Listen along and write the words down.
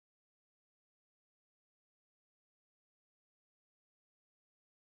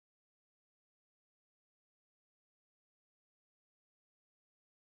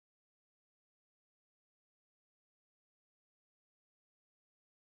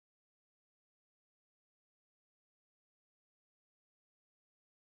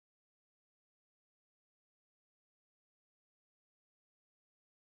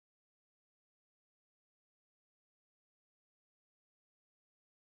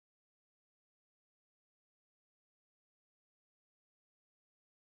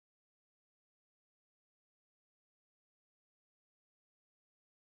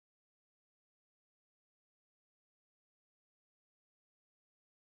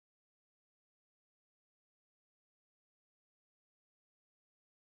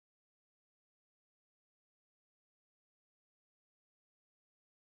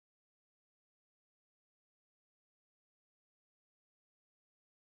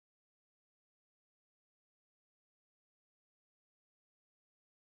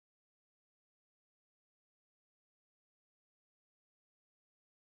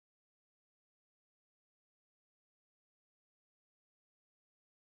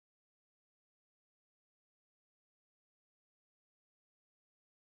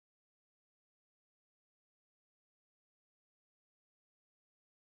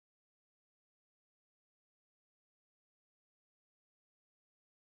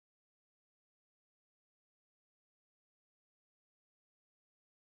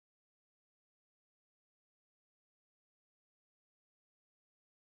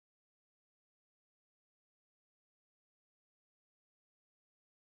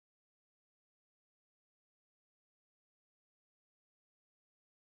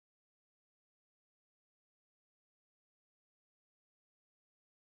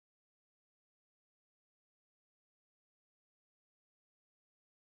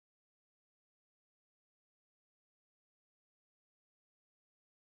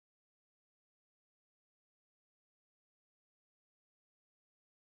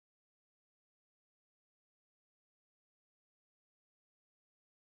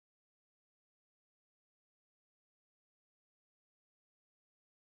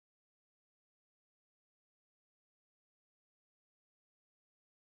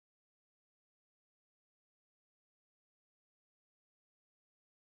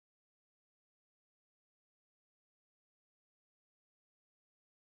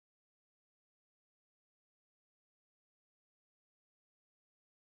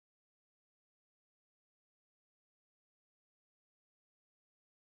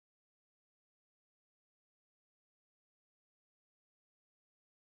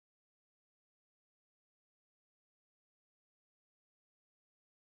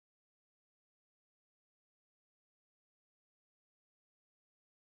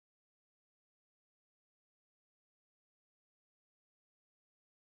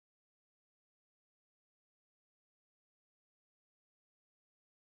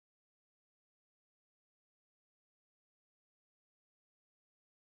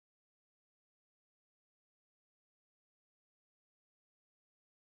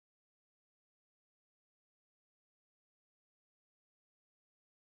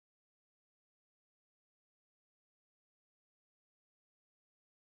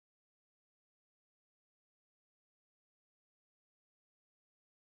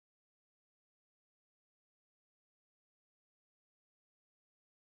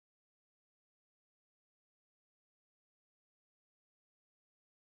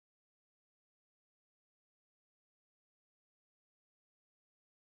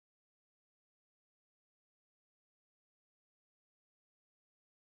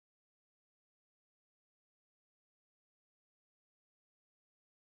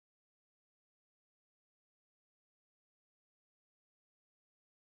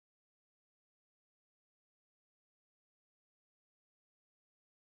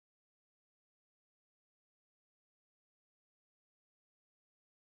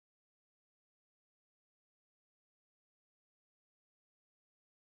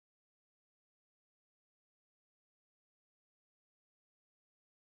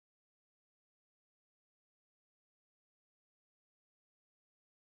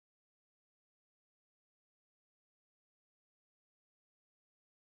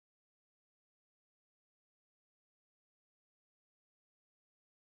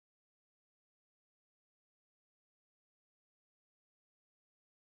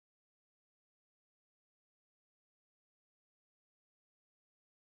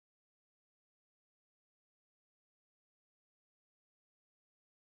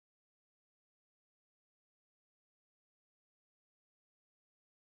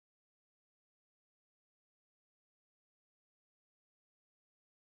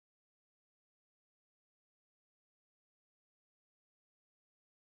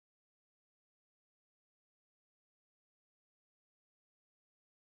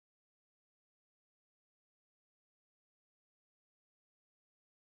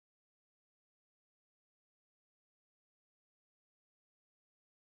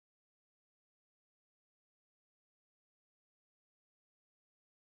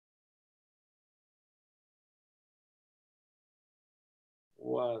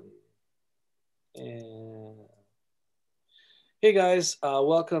one. And hey guys,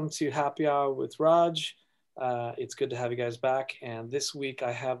 welcome to Happy Hour with Raj. It's good to have you guys back. And this week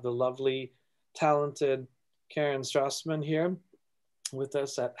I have the lovely, talented Karen Strassman here with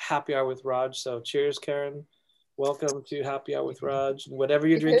us at Happy Hour with Raj. So cheers, Karen. Welcome to Happy Hour with Raj. Whatever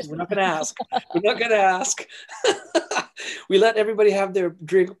you're drinking, we're not going to ask. We're not going to ask. We let everybody have their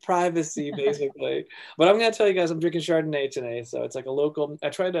drink privacy, basically. But I'm going to tell you guys, I'm drinking Chardonnay today. So it's like a local, I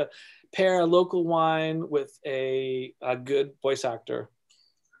try to pair a local wine with a good voice actor.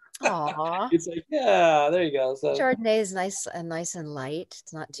 Aw. It's like, yeah, there you go. So Chardonnay is nice and light.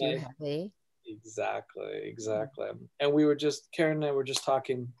 It's not too nice. heavy. Exactly. And we were just, Karen and I were just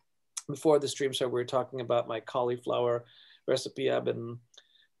talking before the stream started, we were talking about my cauliflower recipe. I've been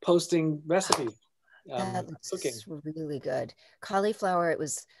posting recipes. That looks Cooking. really good. Cauliflower, it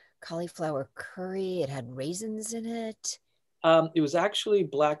was cauliflower curry. It had raisins in it. It was actually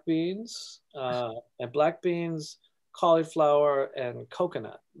black beans, cauliflower, and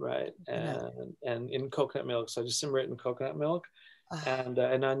coconut, right? And in coconut milk. So I just simmer it in coconut milk and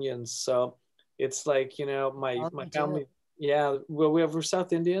onions. So it's like, you know, my family, yeah, well, we're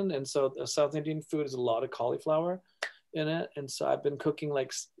South Indian. And so the South Indian food is a lot of cauliflower in it. And so I've been cooking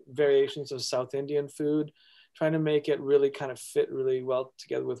like variations of South Indian food, trying to make it really kind of fit really well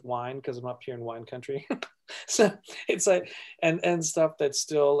together with wine, because I'm up here in wine country. So it's like, and stuff that's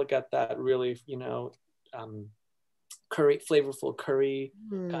still got that really, you know, curry, flavorful curry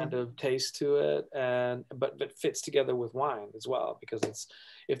kind of taste to it, and but fits together with wine as well, because it's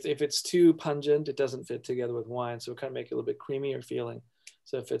if it's too pungent, it doesn't fit together with wine. So it kind of make it a little bit creamier feeling.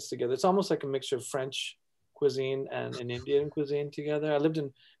 So it fits together. It's almost like a mixture of French cuisine and an Indian cuisine together. I lived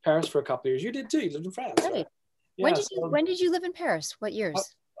in Paris for a couple of years. You did too. You lived in France, right? Yeah, when did you live in Paris? What years?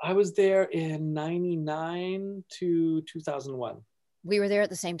 I was there in 99 to 2001. We were there at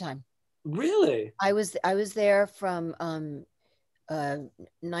the same time. Really? I was there from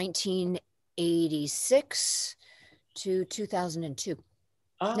 1986 to 2002.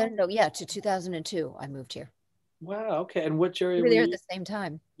 No, to 2002. I moved here. Wow. Okay. And what area were you there at the same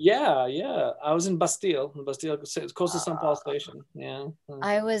time? Yeah. I was in Bastille. It's close to St. Paul Station. Yeah.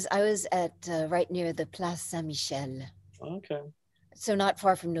 I was at right near the Place Saint-Michel. Okay. So not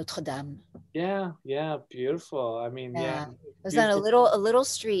far from Notre Dame. Yeah. Beautiful. I mean, yeah. It was on a little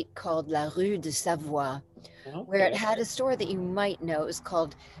street called La Rue de Savoie, where it had a store that you might know. It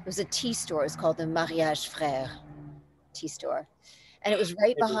was a tea store. It was called the Mariage Frère tea store. And it was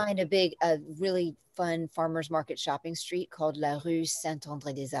right behind a really fun farmer's market shopping street called La Rue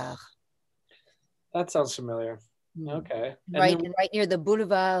Saint-André-des-Arts. That sounds familiar. Okay. Right near the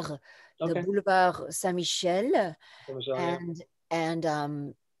boulevard, Boulevard Saint-Michel,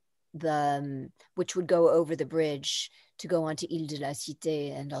 and which would go over the bridge to go on to Ile de la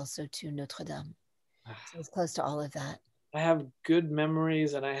Cité and also to Notre Dame. So it's close to all of that. I have good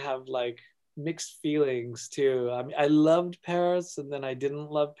memories, and I have like mixed feelings too. I mean, I loved Paris, and then I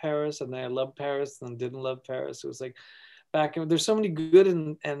didn't love Paris, and then I loved Paris and didn't love Paris. It was like there's so many good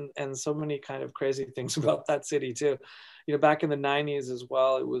and so many kind of crazy things about that city too. You know, back in the 90s as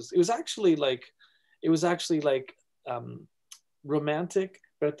well, it was actually like romantic,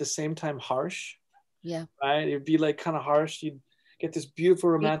 but at the same time harsh. Yeah. Right? It'd be like kind of harsh. You'd get this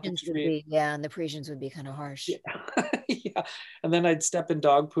beautiful romantic street. And the Parisians would be kind of harsh. Yeah. And then I'd step in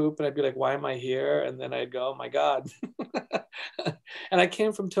dog poop and I'd be like, why am I here? And then I'd go, oh my God. And I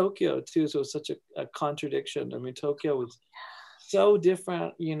came from Tokyo too. So it was such a contradiction. I mean, Tokyo was so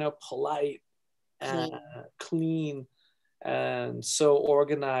different, you know, polite and clean and so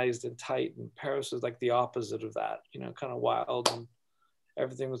organized and tight. And Paris was like the opposite of that, you know, kind of wild, and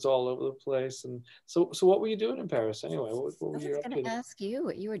everything was all over the place. And so what were you doing in Paris anyway? What were you up to? I was going to ask you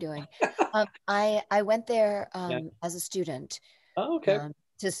what you were doing. I went there as a student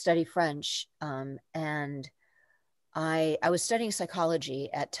to study French. And I was studying psychology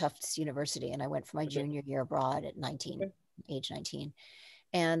at Tufts University, and I went for my junior year abroad at age 19.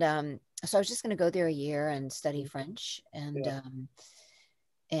 And so I was just going to go there a year and study French. And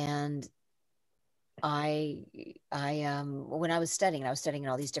when I was studying in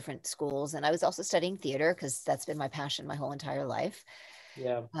all these different schools, and I was also studying theater because that's been my passion my whole entire life.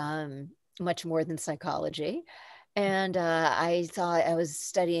 Yeah. Much more than psychology. And I thought I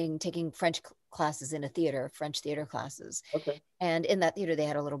was taking French classes in French theater classes. Okay. And in that theater, they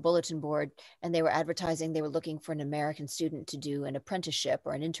had a little bulletin board, and they were advertising, they were looking for an American student to do an apprenticeship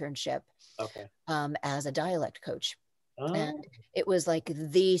or an internship as a dialect coach. And it was like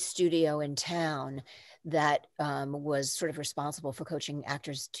the studio in town that was sort of responsible for coaching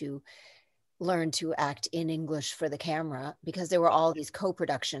actors to learn to act in English for the camera, because there were all these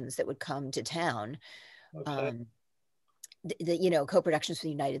co-productions that would come to town. Okay. You know, co-productions from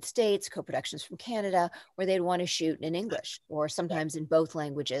the United States, co-productions from Canada, where they'd want to shoot in English or sometimes in both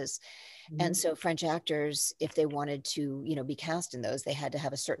languages. And so French actors, if they wanted to, you know, be cast in those, they had to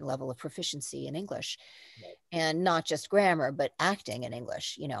have a certain level of proficiency in English, and not just grammar, but acting in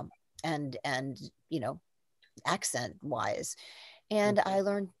English, you know, and, you know, accent wise. And I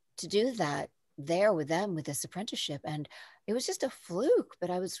learned to do that there with them with this apprenticeship. And it was just a fluke, but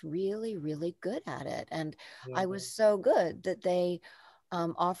I was really, really good at it. And I was so good that they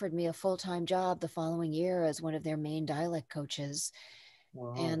offered me a full-time job the following year as one of their main dialect coaches.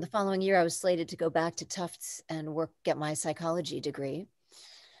 Wow. And the following year I was slated to go back to Tufts and get my psychology degree.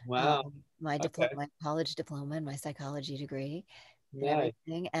 Wow. My college diploma and my psychology degree and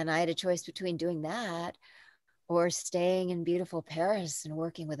everything. And I had a choice between doing that or staying in beautiful Paris and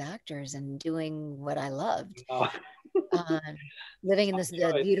working with actors and doing what I loved. Living in this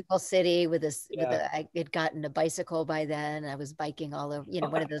beautiful city with this, I had gotten a bicycle by then. I was biking all over, you know,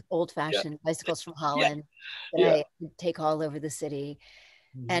 one of those old fashioned bicycles from Holland that I would take all over the city.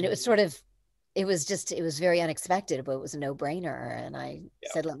 And it was sort of, it was very unexpected, but it was a no brainer. And I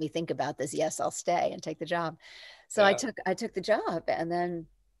said, let me think about this. Yes, I'll stay and take the job. So I took the job. And then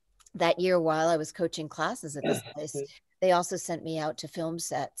that year, while I was coaching classes at this place, they also sent me out to film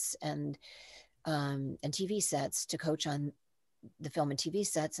sets and TV sets to coach on the film and TV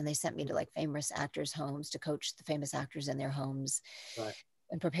sets. And they sent me to like famous actors' homes to coach the famous actors in their homes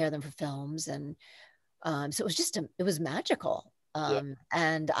and prepare them for films. And so it was magical.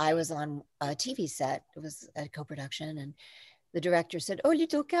 And I was on a TV set. It was a co-production, and the director said, "Oh,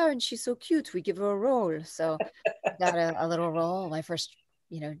 little Karen, she's so cute. We give her a role." So I got a little role, my first,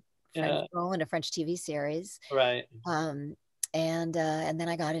 you know, French role in a French TV series. Right. And then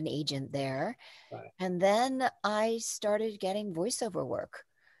I got an agent there. Right. And then I started getting voiceover work.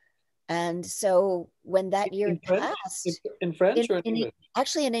 And so when that year passed, in French or in English?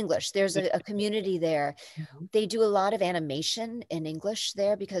 Actually in English, there's a community there. They do a lot of animation in English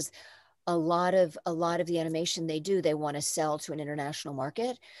there, because a lot of the animation they want to sell to an international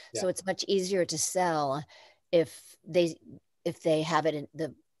market. So it's much easier to sell if they have it in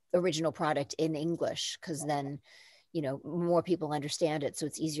the original product in English, because then, you know, more people understand it. So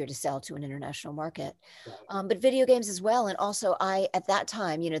it's easier to sell to an international market. But video games as well. And also at that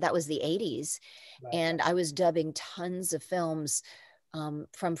time, you know, that was the 80s. And I was dubbing tons of films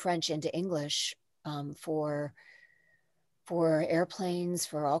from French into English for airplanes,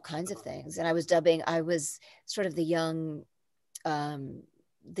 for all kinds of things. And I was sort of the young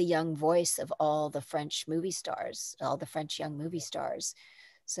voice of all the French movie stars, all the French young movie stars.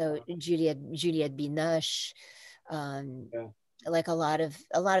 So Juliette Binoche, like a lot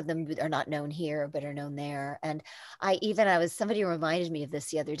of them are not known here, but are known there. And somebody reminded me of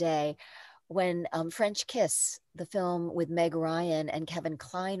this the other day when French Kiss, the film with Meg Ryan and Kevin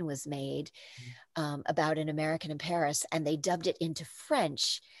Kline, was made about an American in Paris, and they dubbed it into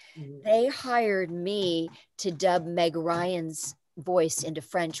French. They hired me to dub Meg Ryan's voice into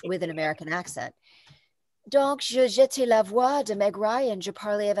French with an American accent. Donc, j'étais la voix de Meg Ryan. Je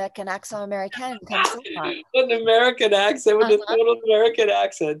parlais avec un accent américain comme ça. An American accent, with a total American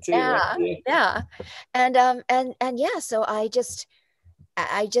accent too. Yeah, right? Yeah. And yeah, so I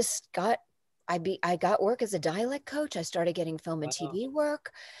got work as a dialect coach. I started getting film and TV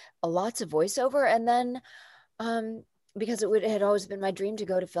work, lots of voiceover. And then because it had always been my dream to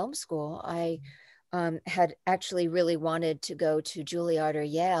go to film school, I had actually really wanted to go to Juilliard or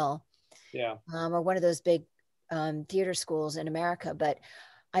Yale. Or one of those big theater schools in America, but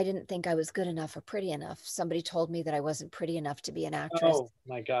I didn't think I was good enough or pretty enough. Somebody told me that I wasn't pretty enough to be an actress. Oh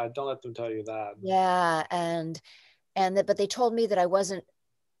my God, don't let them tell you that. Yeah, but they told me that I wasn't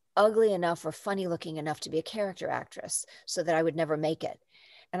ugly enough or funny looking enough to be a character actress, so that I would never make it.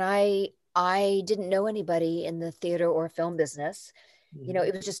 And I didn't know anybody in the theater or film business. You know,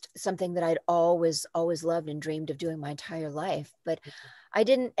 it was just something that I'd always loved and dreamed of doing my entire life. But I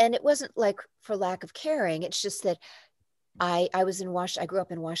didn't, and it wasn't like for lack of caring. It's just that I grew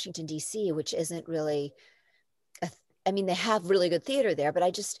up in Washington, D.C., which isn't really, they have really good theater there,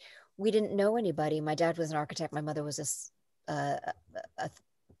 but we didn't know anybody. My dad was an architect. My mother was a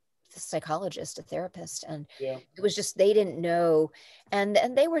psychologist, a therapist. And it was just, they didn't know. And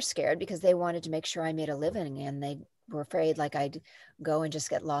they were scared because they wanted to make sure I made a living, and they were afraid like I'd go and just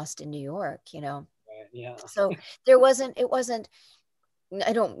get lost in New York, you know? So it wasn't,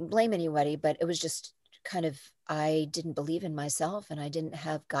 I don't blame anybody, but it was just kind of, I didn't believe in myself, and I didn't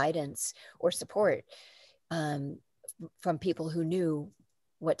have guidance or support from people who knew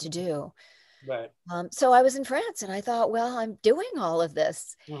what to do. Right. So I was in France and I thought, well, I'm doing all of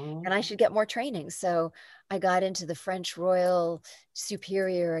this and I should get more training. So I got into the French Royal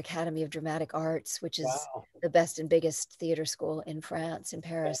Superior Academy of Dramatic Arts, which is the best and biggest theater school in France, in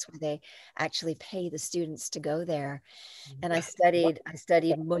Paris, where they actually pay the students to go there. And I studied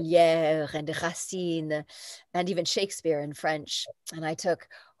Molière and Racine and even Shakespeare in French. And I took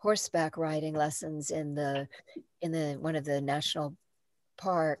horseback riding lessons in one of the national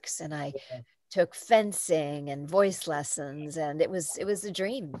parks, and I took fencing and voice lessons, and it was a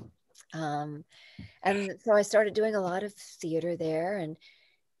dream. And so I started doing a lot of theater there, and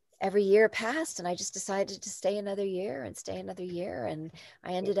every year passed and I just decided to stay another year and stay another year. And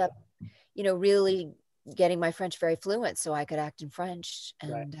I ended up, really getting my French very fluent so I could act in French.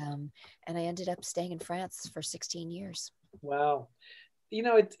 And I ended up staying in France for 16 years. Wow.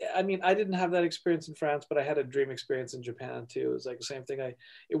 I mean, I didn't have that experience in France, but I had a dream experience in Japan too. It was like the same thing.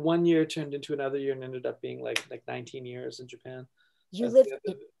 It 1 year turned into another year and ended up being like 19 years in Japan.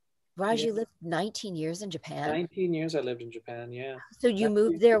 Raj, you lived 19 years in Japan? 19 years I lived in Japan, yeah. So you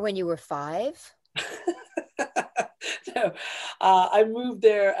moved there when you were 5? No, I moved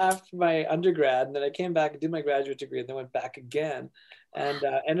there after my undergrad, and then I came back and did my graduate degree, and then went back again, and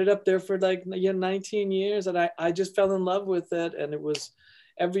ended up there for 19 years, and I just fell in love with it, and it was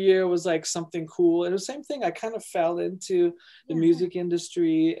every year was like something cool. And the same thing, I kind of fell into the music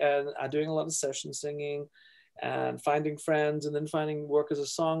industry and doing a lot of session singing and finding friends, and then finding work as a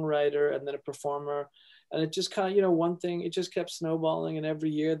songwriter and then a performer. And it just kind of, one thing, it just kept snowballing, and every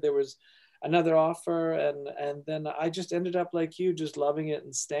year there was another offer, and then I just ended up like you, just loving it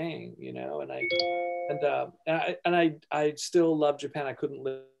and staying, and I still love Japan. I couldn't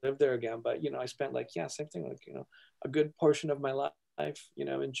live there again, but I spent same thing, a good portion of my life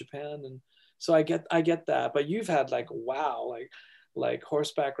in Japan. And so I get that. But you've had like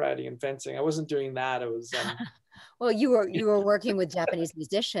horseback riding and fencing. I wasn't doing that. It was well, you were working with Japanese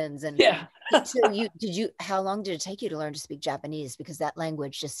musicians, and how long did it take you to learn to speak Japanese? Because that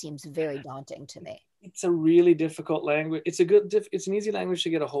language just seems very daunting to me. It's a really difficult language. It's an easy language to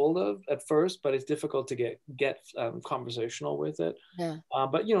get a hold of at first, but it's difficult to get conversational with it. Yeah.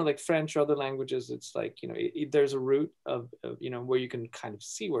 But like French or other languages, it's like there's a route of where you can kind of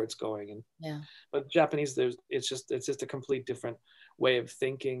see where it's going. And but Japanese, it's just a complete different way of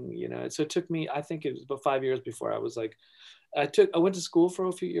thinking. So it took me, I think it was about 5 years before I was like, I went to school for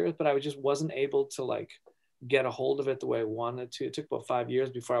a few years, but I just wasn't able to get a hold of it the way I wanted to. It took about 5 years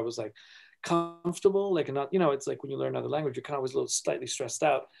before I was comfortable, not, it's like when you learn another language, you're kind of always a little slightly stressed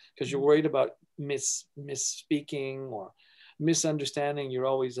out because you're worried about misspeaking or misunderstanding. You're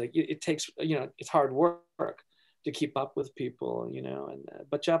always it takes, it's hard work to keep up with people,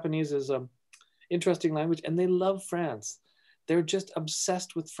 but Japanese is a interesting language, and they love France. They're just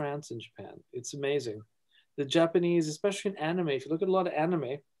obsessed with France in Japan. It's amazing. The Japanese, especially in anime, if you look at a lot of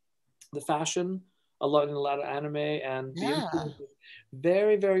anime, the fashion, in a lot of anime, and the influence is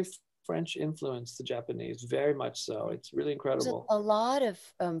very, very French influence to Japanese, very much so. It's really incredible. There's a lot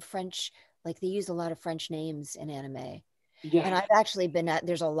of French, they use a lot of French names in anime. Yeah. And I've actually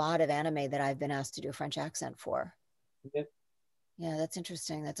there's a lot of anime that I've been asked to do a French accent for. Yeah, that's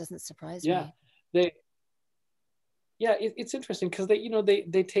interesting. That doesn't surprise me. It's interesting because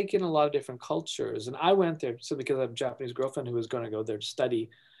they take in a lot of different cultures. And I went there because I have a Japanese girlfriend who was going to go there to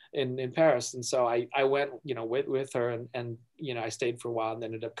study in Paris. And so I went, with her, and I stayed for a while and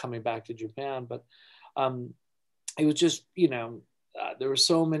ended up coming back to Japan. But it was just, there were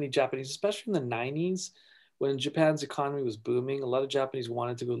so many Japanese, especially in the 90s when Japan's economy was booming. A lot of Japanese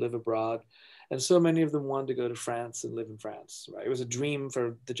wanted to go live abroad. And so many of them wanted to go to France and live in France, right? It was a dream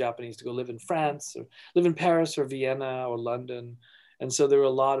for the Japanese to go live in France or live in Paris or Vienna or London. And so there were a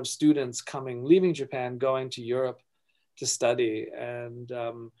lot of students leaving Japan, going to Europe to study. And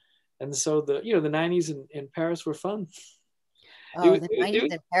so the 90s in Paris were fun. Oh, the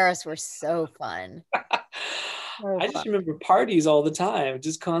 90s in Paris were so fun. I just remember parties all the time,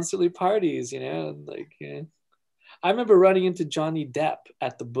 just constantly parties, I remember running into Johnny Depp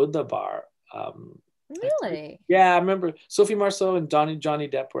at the Buddha bar. Really? Yeah, I remember Sophie Marceau and Johnny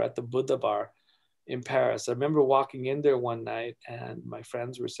Depp were at the Buddha bar in Paris. I remember walking in there one night, and my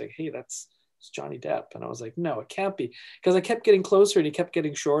friends were saying, "Hey, it's Johnny Depp," and I was like, "No, it can't be," because I kept getting closer and he kept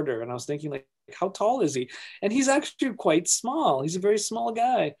getting shorter, and I was thinking, how tall is he? And he's actually quite small. He's a very small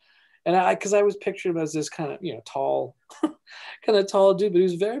guy. And because I was picturing him as this kind of, tall, kind of tall dude, but he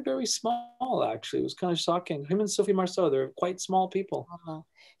was very, very small, actually. It was kind of shocking. Him and Sophie Marceau, they're quite small people. Oh.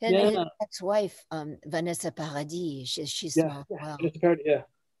 And his ex-wife, Vanessa Paradis, she's small as well. Yeah.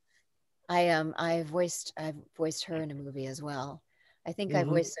 I've voiced her in a movie as well. I think I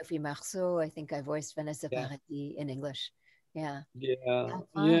voiced Sophie Marceau. I think I voiced Vanessa Paradis in English. Yeah. Yeah. How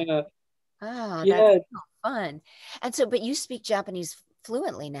fun. Yeah. Oh, that's Yeah. so fun. And so, but you speak Japanese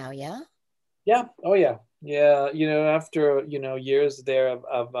fluently now, yeah? Yeah. Oh yeah. Yeah. After, years there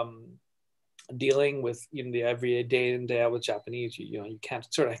of dealing with, the everyday day in day out with Japanese, you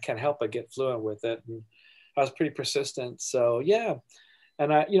can't help but get fluent with it. And I was pretty persistent. So yeah.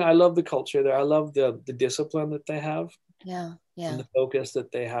 And I love the culture there. I love the discipline that they have. Yeah. And Yeah. the focus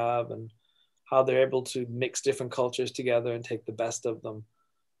that they have, and how they're able to mix different cultures together and take the best of them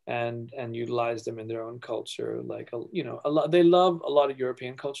and utilize them in their own culture. Like, a lot, they love a lot of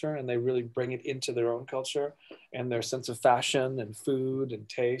European culture, and they really bring it into their own culture and their sense of fashion and food and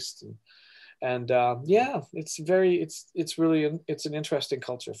taste. And yeah, it's really it's an interesting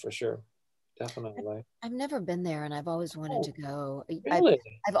culture for sure. Definitely. I've never been there, and I've always wanted Oh, to go. really?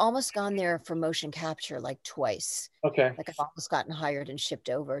 I've almost gone there for motion capture like twice. Okay. Like I've almost gotten hired and shipped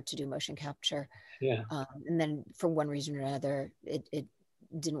over to do motion capture. Yeah. And then for one reason or another, it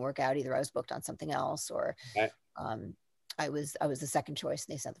didn't work out. Either I was booked on something else, or Right. I was the second choice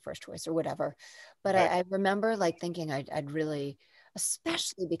and they sent the first choice or whatever. But Right. I remember like thinking I'd really,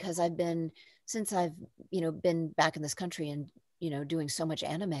 especially because since I've, been back in this country and, doing so much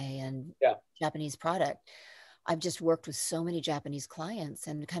anime and Yeah. Japanese product, I've just worked with so many Japanese clients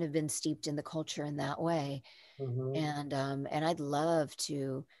and kind of been steeped in the culture in that way. And I'd love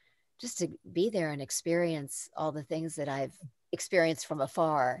to just to be there and experience all the things that I've experienced from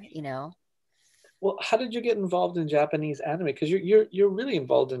afar. Well, how did you get involved in Japanese anime? Because you're really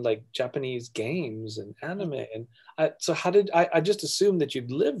involved in like Japanese games and anime, and so how did I just assumed that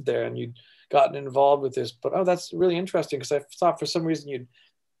you'd lived there and you'd gotten involved with this, but that's really interesting because I thought for some reason you'd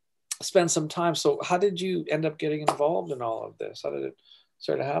spend some time. So how did you end up getting involved in all of this? How did it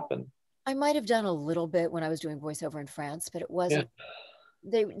sort of happen? I might have done a little bit when I was doing voiceover in France, but it Yeah. wasn't.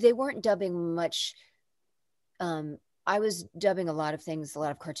 They weren't dubbing much. I was dubbing a lot of things, a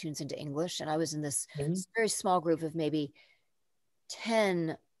lot of cartoons into English, and I was in this very small group of maybe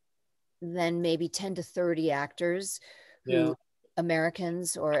 10, then maybe 10 to 30 actors who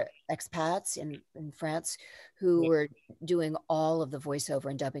Americans or expats in France who were doing all of the voiceover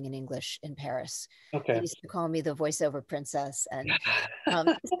and dubbing in English in Paris. Okay. They used to call me the voiceover princess, and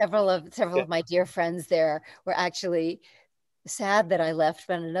several of my dear friends there were actually sad that I left,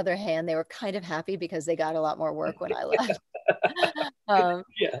 but on another hand, they were kind of happy because they got a lot more work when I left.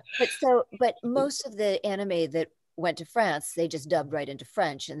 But most of the anime that went to France, they just dubbed right into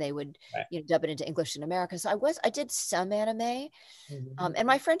French, and they would dub it into English in America. So I did some anime, and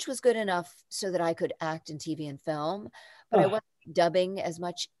my French was good enough so that I could act in TV and film, but I wasn't dubbing as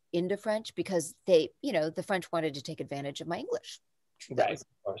much into French because the French wanted to take advantage of my English. That was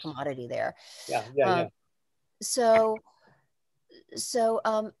a commodity there. So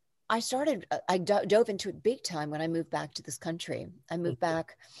I dove into it big time when I moved back to this country. I moved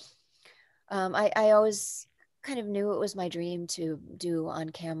back. I always kind of knew it was my dream to do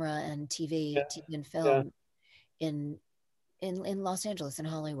on camera and TV and film in Los Angeles and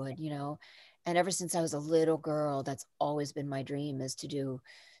Hollywood, and ever since I was a little girl, that's always been my dream, is to do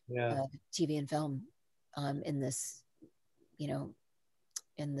TV and film in this,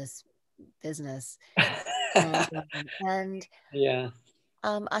 in this business. And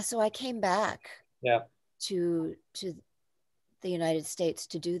so I came back to the United States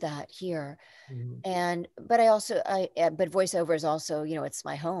to do that here. But voiceover is also, it's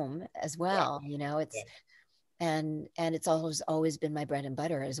my home as well, and it's always been my bread and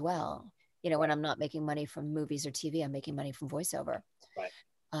butter as well. When I'm not making money from movies or TV, I'm making money from voiceover.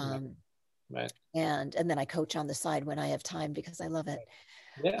 And then I coach on the side when I have time because I love it.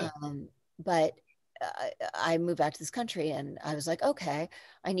 But I moved back to this country and I was like, okay,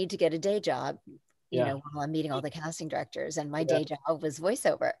 I need to get a day job, while I'm meeting all the casting directors, and my day job was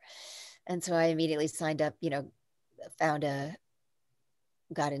voiceover. And so I immediately signed up,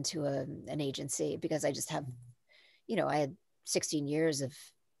 got into an agency because I just have, I had 16 years of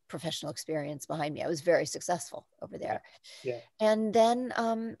professional experience behind me. I was very successful over there. And then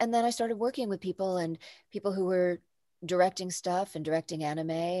I started working with people who were directing stuff and directing anime.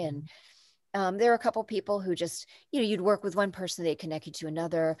 And there were a couple people who just, you'd work with one person, they connect you to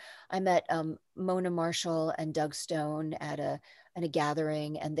another. I met Mona Marshall and Doug Stone at a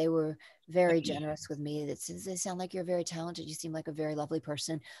gathering, and they were very generous with me. They sound like you're very talented. You seem like a very lovely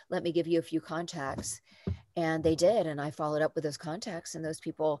person. Let me give you a few contacts. And they did. And I followed up with those contacts, and those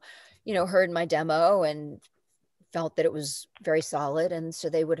people, heard my demo and felt that it was very solid. And so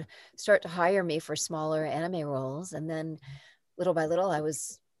they would start to hire me for smaller anime roles. And then little by little, I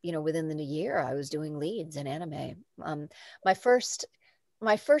was within the year, I was doing leads in anime. My first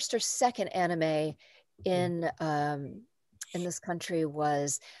or second anime in this country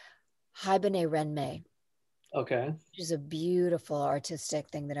was Haibane Renmei. Okay. Which is a beautiful artistic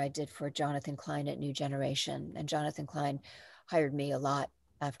thing that I did for Jonathan Klein at New Generation. And Jonathan Klein hired me a lot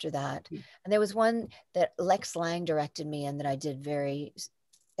after that. And there was one that Lex Lang directed me in that I did I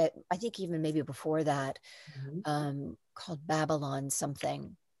think even maybe before that, called Babylon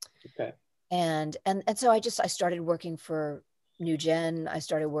something. Okay. And so I started working for New Gen. I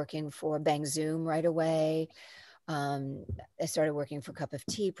started working for Bang Zoom right away. I started working for Cup of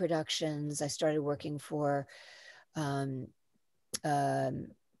Tea Productions. I started working for there's a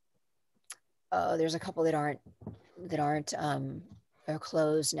couple that aren't are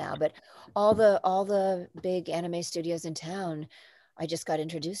closed now, but all the big anime studios in town, I just got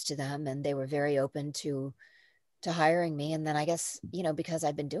introduced to them, and they were very open to hiring me. And then I guess, because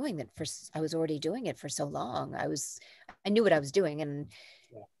I've been doing it I was already doing it for so long, I knew what I was doing, and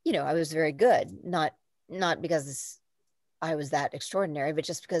I was very good, not because I was that extraordinary, but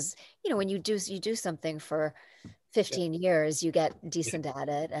just because, when you do something for 15 years, you get decent at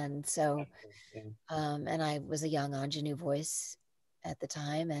it. And so, and I was a young ingenue voice at the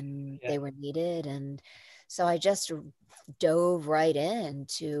time, and they were needed. And so I just dove right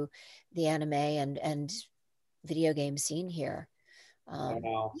into the anime and video game scene here.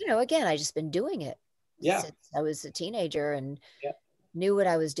 Again, I just been doing it since I was a teenager, and knew what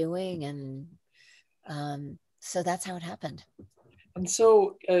I was doing. And so that's how it happened. And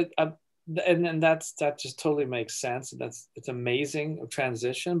so, and that just totally makes sense. It's amazing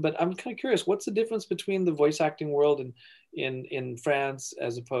transition. But I'm kind of curious, what's the difference between the voice acting world in France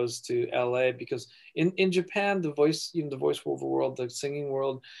as opposed to LA? Because in Japan, the voiceover world, the singing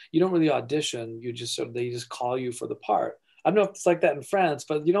world, you don't really audition. You just they just call you for the part. I don't know if it's like that in France,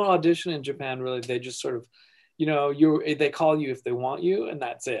 but you don't audition in Japan really. They just sort of, they call you if they want you, and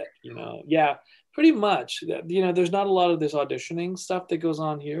that's it. Yeah. Pretty much, there's not a lot of this auditioning stuff that goes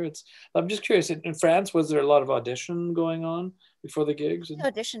on here. I'm just curious. In France, was there a lot of audition going on before the gigs? I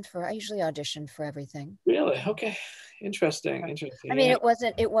usually auditioned for everything. Really? Okay. Interesting. I mean, it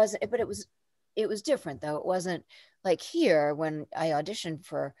wasn't, but it was different though. It wasn't like here when I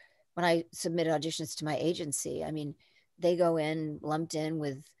submitted auditions to my agency. I mean, they go in lumped in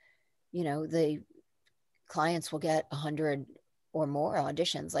with, the clients will get 100 or more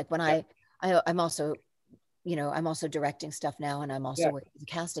auditions. Like when I'm also, I'm also directing stuff now, and I'm also working as a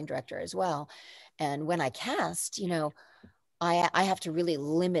casting director as well. And when I cast, I have to really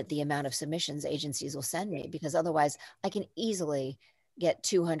limit the amount of submissions agencies will send me, because otherwise I can easily get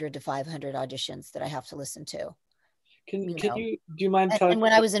 200 to 500 auditions that I have to listen to. Do you mind telling and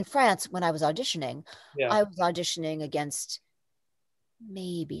when I was in France, when I was auditioning, I was auditioning against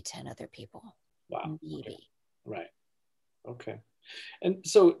maybe 10 other people. Wow. Maybe. Okay. Right. Okay. And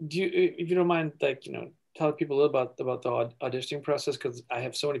so, if you don't mind, tell people a little about the auditioning process, because I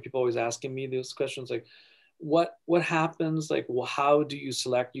have so many people always asking me those questions, like, what happens, like, well, how do you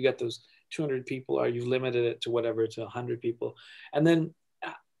select? You get those 200 people, or you've limited it to whatever, to 100 people, and then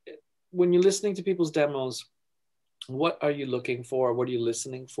when you're listening to people's demos, what are you looking for? What are you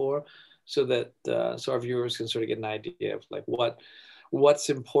listening for, so that so our viewers can sort of get an idea of like what's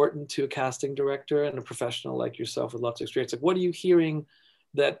important to a casting director and a professional like yourself with lots of experience? Like, what are you hearing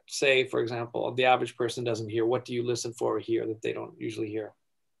that, say, for example, the average person doesn't hear? What do you listen for or hear that they don't usually hear?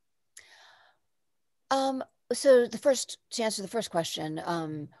 So to answer the first question,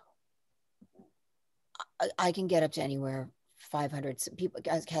 I can get up to anywhere 500 people.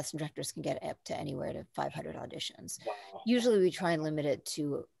 Casting directors can get up to anywhere to 500 auditions. Wow. Usually we try and limit it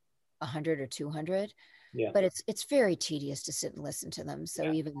to 100 or 200. But it's very tedious to sit and listen to them.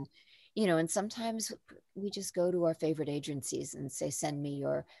 So even, and sometimes we just go to our favorite agencies and say, send me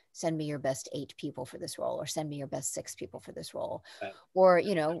your best 8 people for this role, or send me your best 6 people for this role. Or,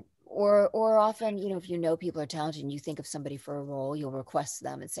 or often, if people are talented and you think of somebody for a role, you'll request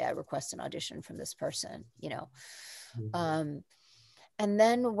them and say, I request an audition from this person, Mm-hmm. And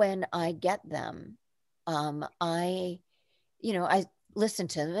then when I get them, I listen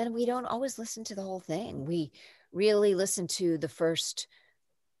to them, and we don't always listen to the whole thing. We really listen to the first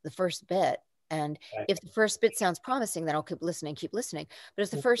bit. And if the first bit sounds promising, then I'll keep listening. But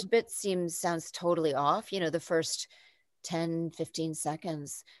if the first bit sounds totally off, the first 10, 15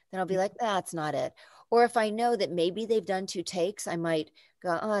 seconds, then I'll be like, that's not it. Or if I know that maybe they've done 2 takes, I might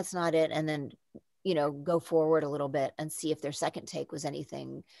go, oh, that's not it. And then, go forward a little bit and see if their second take was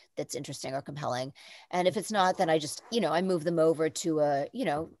anything that's interesting or compelling. And if it's not, then I just, I move them over to a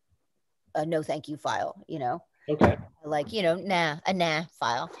no thank you file, Okay. Like, you know, a nah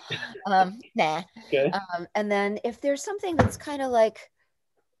file. Nah. Okay. And then if there's something that's kind of like,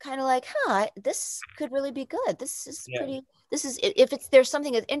 huh, this could really be good. This is pretty, this is, if there's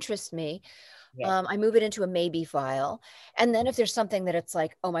something that interests me, I move it into a maybe file. And then if there's something that it's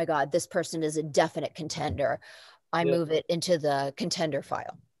like, oh my God, this person is a definite contender, I move it into the contender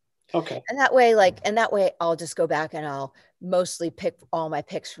file. Okay. And that way, I'll just go back and I'll mostly pick all my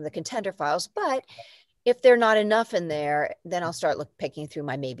picks from the contender files. But if they're not enough in there, then I'll start picking through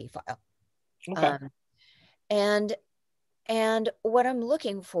my maybe file. Okay. And what I'm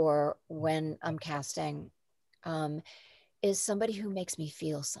looking for when I'm casting is somebody who makes me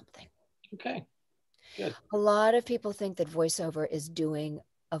feel something. Okay. Good. A lot of people think that voiceover is doing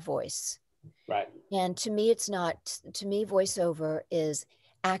a voice. Right. And to me, it's not. To me, voiceover is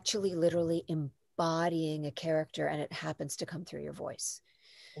actually literally embodying a character, and it happens to come through your voice.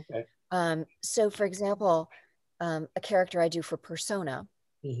 Okay. So for example, a character I do for Persona,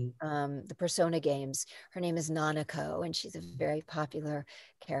 the Persona games, her name is Nanako, and she's a very popular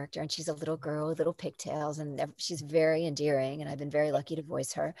character, and she's a little girl with little pigtails, and she's very endearing, and I've been very lucky to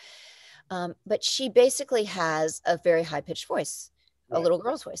voice her. But she basically has a very high-pitched voice, a little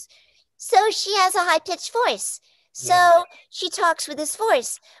girl's voice. So she has a high-pitched voice. So she talks with this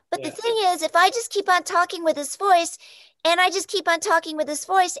voice. But the thing is, if I just keep on talking with this voice, and I just keep on talking with this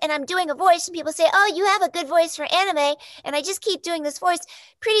voice, and I'm doing a voice, and people say, oh, you have a good voice for anime, and I just keep doing this voice,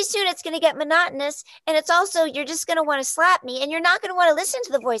 pretty soon it's going to get monotonous, and it's also, you're just going to want to slap me, and you're not going to want to listen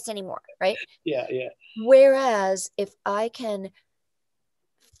to the voice anymore, right? Yeah. Whereas if I can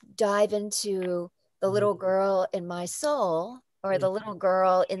dive into the little girl in my soul, or the little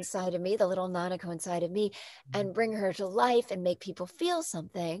girl inside of me, the little Nanako inside of me, and bring her to life and make people feel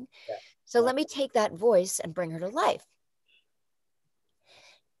something. So let me take that voice and bring her to life.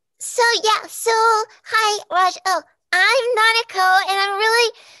 So hi, Raj. Oh, I'm Nanako, and I'm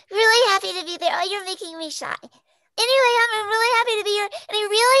really, really happy to be there. Oh, you're making me shy. Anyway, I'm really happy to be here, and I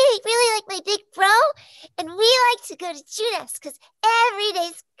really, really like my big bro, and we like to go to Junes because every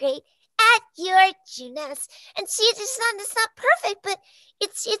day's great at your Junes. And see, it's not perfect, but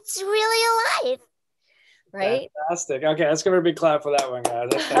it's really alive, right? Fantastic. Okay, let's give her a big clap for that one, guys.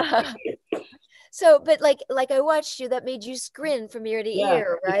 So, but like I watched you, that made you grin from ear to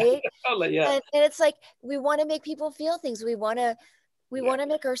ear, right? Yeah. And it's like, we want to make people feel things. We want to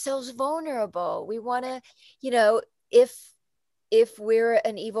make ourselves vulnerable. We want to, you know, if we're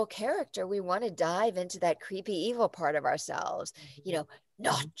an evil character, we want to dive into that creepy evil part of ourselves, you know,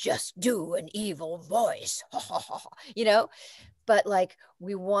 not just do an evil voice, you know, but like,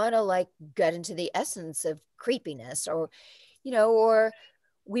 we want to like get into the essence of creepiness, or, you know, or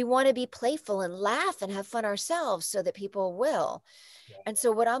we want to be playful and laugh and have fun ourselves so that people will. And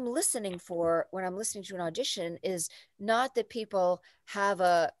so what I'm listening for when I'm listening to an audition is not that people have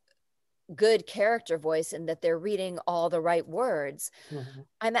a good character voice and that they're reading all the right words.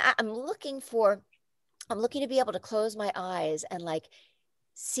 I'm looking to be able to close my eyes and like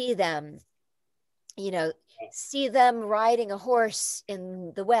see them, you know, see them riding a horse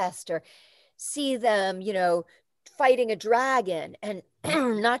in the West, or see them, you know, fighting a dragon, and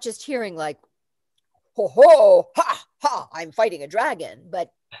not just hearing like, ho ho, ha ha, I'm fighting a dragon,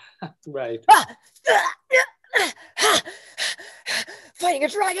 but right. Fighting a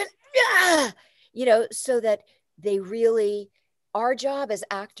dragon, you know, so that they really, our job as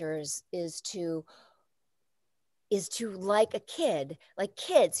actors is to like a kid, like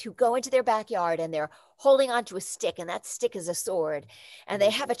kids who go into their backyard and they're holding onto a stick, and that stick is a sword, and they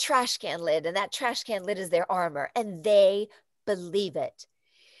have a trash can lid, and that trash can lid is their armor, and they believe it.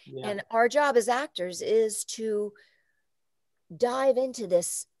 And our job as actors is to dive into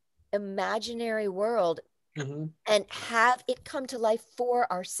this imaginary world and have it come to life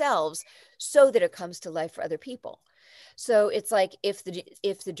for ourselves so that it comes to life for other people. So it's like, if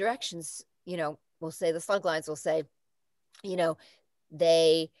the directions, you know, we'll say, the slug lines will say, you know,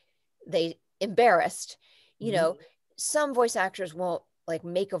 they embarrassed, you know, some voice actors won't like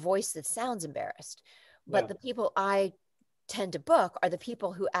make a voice that sounds embarrassed, but the people I tend to book are the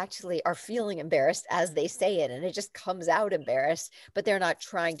people who actually are feeling embarrassed as they say it, and it just comes out embarrassed, but they're not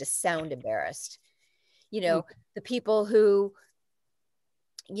trying to sound embarrassed. You know, the people who,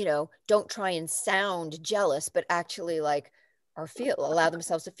 you know, don't try and sound jealous, but actually like allow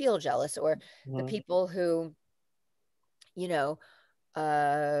themselves to feel jealous, or the people who, you know,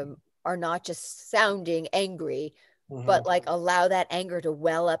 are not just sounding angry, but like allow that anger to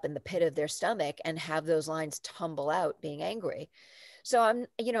well up in the pit of their stomach and have those lines tumble out being angry. So I'm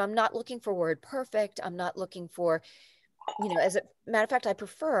not looking for word perfect. I'm not looking for, you know, as a matter of fact, I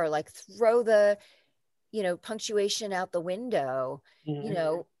prefer like throw the punctuation out the window,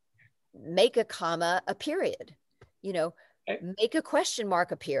 make a comma a period, make a question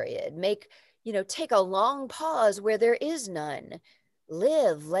mark a period, take a long pause where there is none.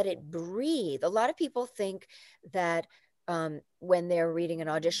 Live, let it breathe. A lot of people think that when they're reading an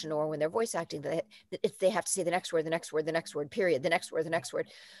audition or when they're voice acting, that they have to say the next word, the next word, the next word, period, the next word, the next word.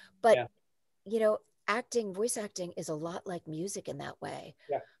 But, voice acting is a lot like music in that way,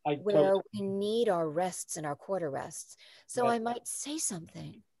 where we need our rests and our quarter rests. So I might say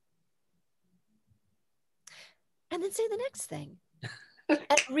something and then say the next thing.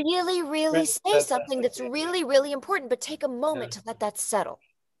 And really, really say something that's really, really important, but take a moment to let that settle.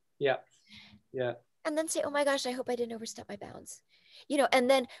 Yeah. Yeah. And then say, oh my gosh, I hope I didn't overstep my bounds. And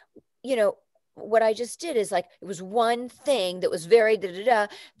then, what I just did is like, it was one thing that was very da-da-da.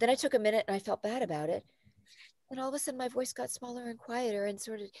 Then I took a minute and I felt bad about it. And all of a sudden my voice got smaller and quieter and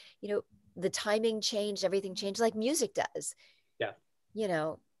sort of, the timing changed, everything changed like music does. Yeah.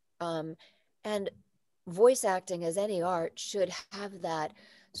 And voice acting, as any art, should have that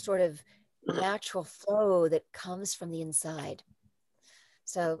sort of natural flow that comes from the inside.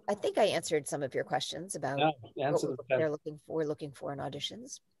 So I think I answered some of your questions about what we're looking for in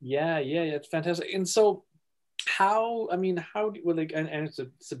auditions. Yeah, it's fantastic. And so how do you, and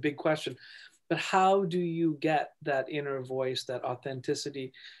it's a big question, but how do you get that inner voice, that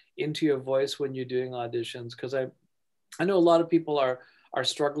authenticity into your voice when you're doing auditions? Because I know a lot of people are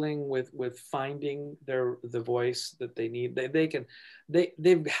struggling with finding the voice that they need. They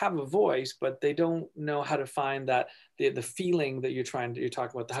have a voice, but they don't know how to find that the feeling that you're talking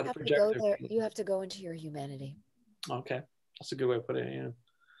about, how to project their feeling. You have to go into your humanity. Okay, that's a good way of putting it.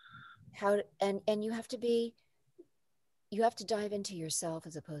 Yeah. And you have to dive into yourself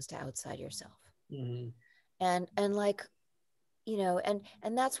as opposed to outside yourself. Mm-hmm. And like,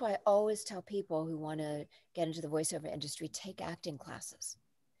 and that's why I always tell people who want to get into the voiceover industry, take acting classes,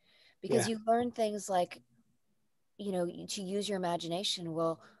 because you learn things like, to use your imagination.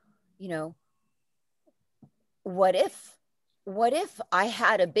 Well, what if I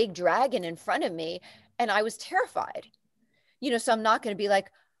had a big dragon in front of me and I was terrified? So I'm not going to be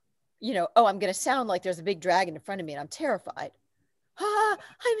like, oh, I'm going to sound like there's a big dragon in front of me and I'm terrified. I'm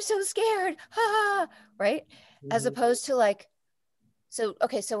so scared. Right? Mm-hmm. As opposed to like, so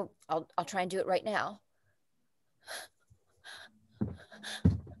I'll try and do it right now.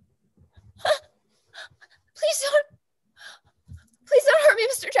 Please don't hurt me,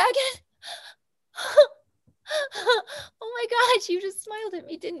 Mr. Dragon. Oh my God, you just smiled at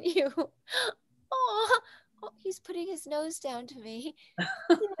me, didn't you? Oh, he's putting his nose down to me.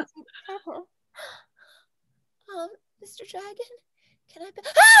 Mr. Dragon, can I?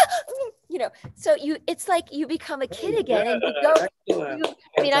 So it's like you become a kid again, and you go.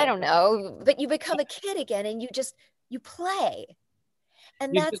 I don't know, but you become a kid again, and you play,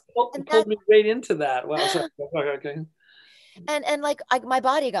 and you just pulled me right into that. Well, okay. And like my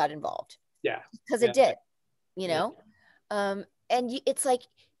body got involved. Yeah, because it did, and it's like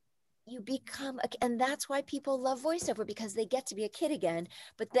you become and that's why people love voiceover, because they get to be a kid again,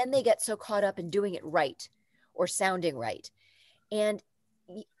 but then they get so caught up in doing it right or sounding right. And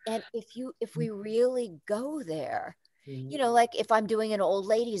if we really go there, like if I'm doing an old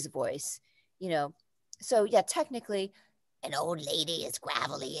lady's voice, so yeah, technically an old lady is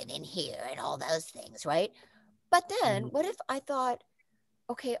gravelly and in here and all those things, right? But then what if I thought,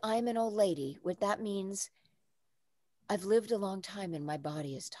 okay, I'm an old lady, what that means I've lived a long time and my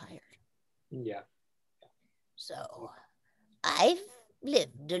body is tired. Yeah. So I've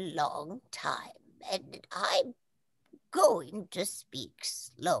lived a long time and I'm going to speak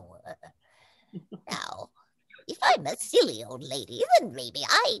slower. Now, if I'm a silly old lady, then maybe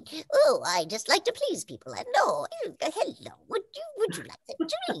I just like to please people. And hello, would you like a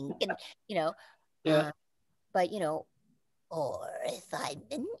drink? And yeah. But or if I'm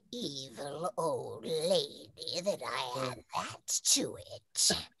an evil old lady, then I add that to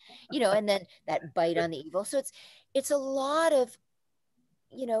it. And then that bite on the evil. So it's a lot of,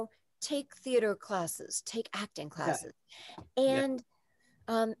 take theater classes, take acting classes. Yeah.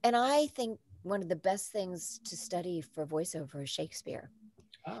 And I think one of the best things to study for voiceover is Shakespeare.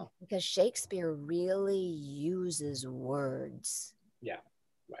 Oh. Because Shakespeare really uses words. Yeah.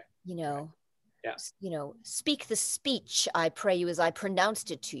 Right. Right. Yeah. Speak the speech, I pray you, as I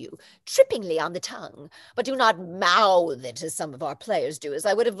pronounced it to you, trippingly on the tongue, but do not mouth it as some of our players do, as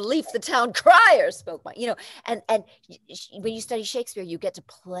I would have leafed the town crier spoke my, and when you study Shakespeare, you get to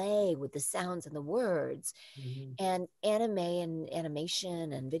play with the sounds and the words. Mm-hmm. And anime and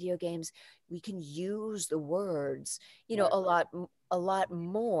animation and video games, we can use the words, right, a lot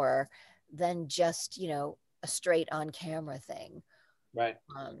more than just, you know, a straight on camera thing. Right.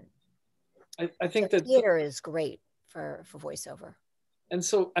 I So think that theater is great for voiceover. and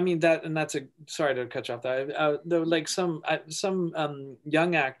so I mean that's a sorry to cut you off that though like some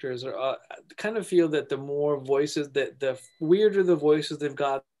young actors are kind of feel that the more voices that the weirder the voices they've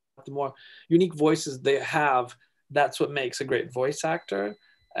got, the more unique voices they have, that's what makes a great voice actor.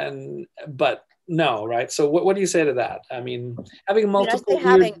 And but no, right? So what do you say to that? I mean, having I mean, I multiple say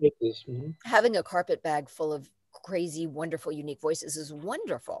weird voices. having a carpet bag full of crazy, wonderful, unique voices is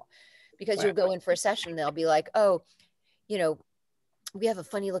wonderful, because you'll Right. go in for a session and they'll be like, oh, you know, we have a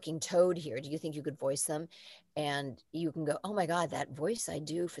funny looking toad here. Do you think you could voice them? And you can go, oh my God, that voice I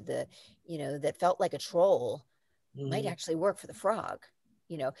do for the, you know, that felt like a troll might actually work for the frog.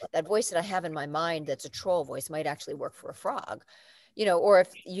 You know, that voice that I have in my mind that's a troll voice might actually work for a frog. You know, or if,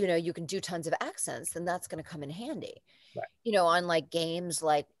 you know, you can do tons of accents, then that's going to come in handy. Right. You know, on like games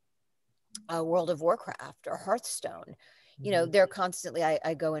like World of Warcraft or Hearthstone, you know, they're constantly,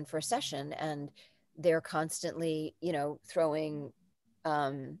 I go in for a session and they're constantly, you know,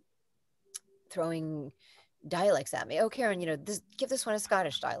 um, throwing dialects at me. Oh, Karen, you know, give this one a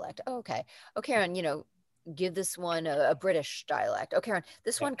Scottish dialect. Oh, okay. Oh, Karen, you know, give this one a British dialect. Oh, Karen,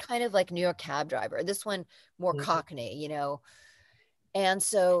 this Yeah. one kind of like New York cab driver. This one more Mhm. Cockney, you know. And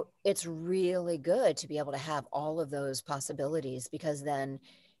so it's really good to be able to have all of those possibilities, because then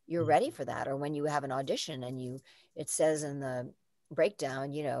you're Mhm. ready for that. Or when you have an audition and it says in the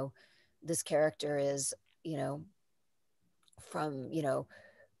breakdown, you know, this character is, you know, from, you know,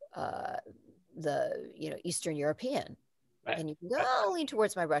 uh, you know, Eastern European. Right. And you can go, Right. oh, I'll lean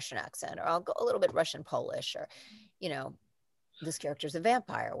towards my Russian accent, or I'll go a little bit Russian Polish, or, you know, this character's a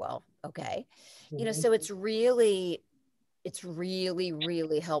vampire. Well, okay. You know, Mhm. so it's really,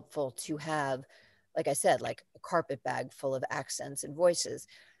 really helpful to have, like I said, like a carpet bag full of accents and voices.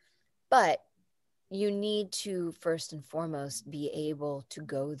 But you need to first and foremost be able to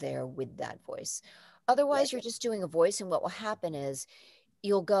go there with that voice. Right. Otherwise, you're just doing a voice, and what will happen is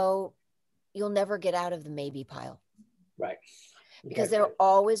you'll you'll never get out of the maybe pile, Right. because Right. there'll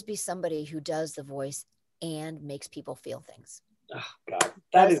always be somebody who does the voice and makes people feel things. Oh God,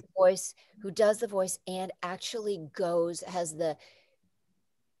 that Does is. the voice, who does the voice and actually has the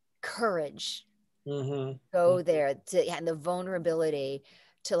courage Mm-hmm. go there to, and the vulnerability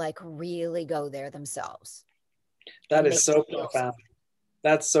to like really go there themselves That and is make you so feel profound. something.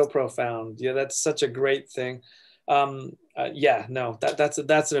 That's so profound. Yeah, that's such a great thing. Yeah, no, that's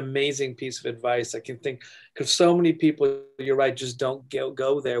an amazing piece of advice. I can think because so many people, you're right, just don't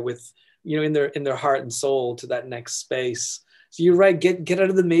go there with, you know, in their heart and soul to that next space. So you're right. Get out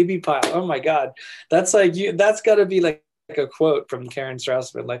of the maybe pile. Oh my God, that's like you. That's got to be like a quote from Karen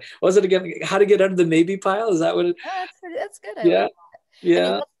Strassman. Like, what was it again? How to get out of the maybe pile? Is that what it? Oh, that's good. I like Yeah, that.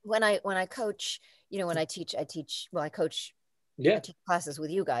 I mean, yeah, when I coach, you know, when I teach, well, I yeah, teach classes with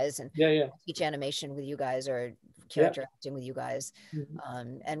you guys, and yeah, yeah, I teach animation with you guys, or yeah. character acting with you guys.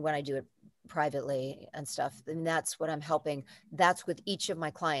 Mhm. And when I do it privately and stuff, then that's what I'm helping. That's with each of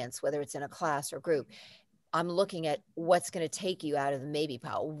my clients, whether it's in a class or group. I'm looking at what's going to take you out of the maybe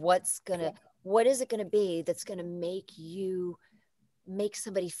pile. What is it going to be that's going to make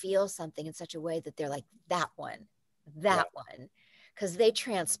somebody feel something in such a way that they're like, that Right. one, because they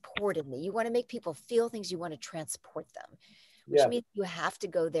transported me. You want to make people feel things, you want to transport them, which Yeah. means you have to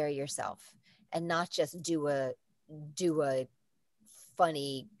go there yourself and not just do a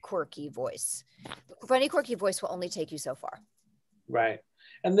funny, quirky voice. The funny, quirky voice will only take you so far. Right.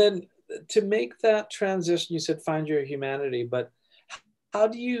 And then to make that transition, you said find your humanity, but how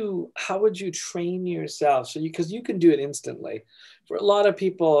would you train yourself? So because you can do it instantly. For a lot of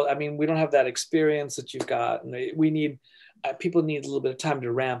people, I mean, we don't have that experience that you've got, and we need people need a little bit of time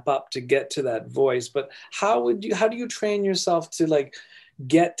to ramp up to get to that voice. But how do you train yourself to like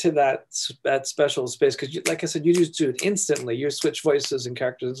get to that special space? Because like I said, you just do it instantly. You switch voices and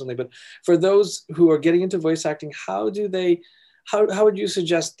characters instantly. But for those who are getting into voice acting, how would you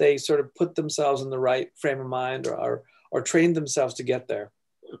suggest they sort of put themselves in the right frame of mind, or train themselves to get there?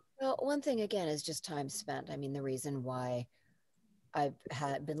 Well, one thing again is just time spent. I mean, the reason why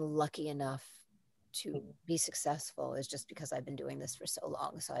been lucky enough to be successful is just because I've been doing this for so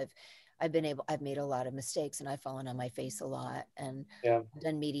long. So I've made a lot of mistakes, and I've fallen on my face a lot, and Yeah,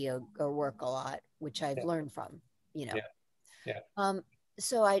 done mediocre work a lot, which I've yeah, learned from, you know. yeah, yeah, Um,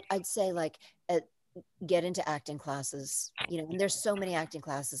 so I'd say like, get into acting classes, you know, and there's so many acting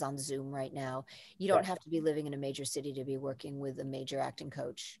classes on Zoom right now. You yeah, don't have to be living in a major city to be working with a major acting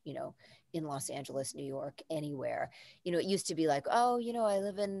coach, you know, in Los Angeles, New York, anywhere. You know, it used to be like, oh, you know, I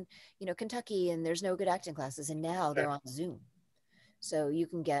live in, you know, Kentucky and there's no good acting classes. And now they're sure. on Zoom. So you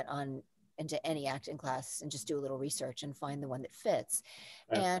can get on into any acting class and just do a little research and find the one that fits.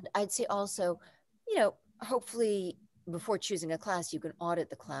 Right. And I'd say also, hopefully before choosing a class, you can audit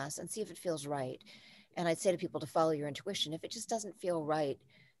the class and see if it feels right. And I'd say to people to follow your intuition. If it just doesn't feel right,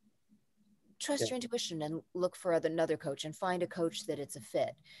 trust your intuition and look for another coach and find a coach that it's a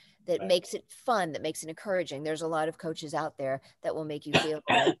fit, that makes it fun, that makes it encouraging. There's a lot of coaches out there that will make you feel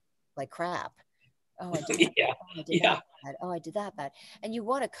like crap. Oh, I did that. Yeah. Oh, I did that bad. Oh, I did that bad. And you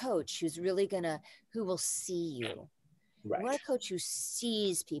want a coach who's really who will see you. Right. You want a coach who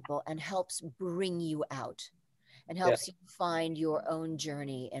sees people and helps bring you out and helps you find your own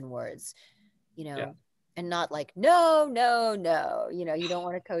journey inwards, and not like, no, no, no. You don't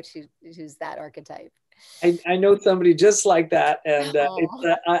want a coach who's that archetype. I know somebody just like that. And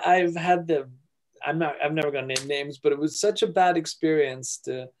I've had I'm never going to name names, but it was such a bad experience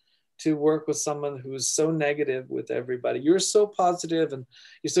to work with someone who's so negative with everybody. You're so positive and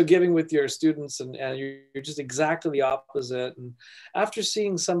you're so giving with your students, and you're just exactly the opposite. And after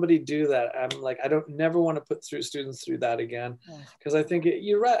seeing somebody do that, I'm like, I don't never want to put students through that again, because I think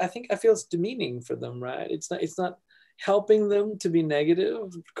you're right. I feel it's demeaning for them, right? It's not helping them to be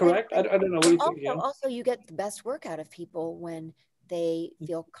negative, correct? I don't know, what do you think? Also, you get the best work out of people when they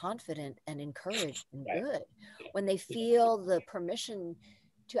feel confident and encouraged and good, when they feel the permission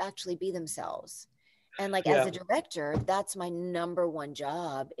to actually be themselves. And like, as a director, that's my number one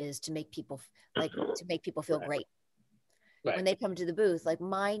job, is to make people feel great. When they come to the booth, like,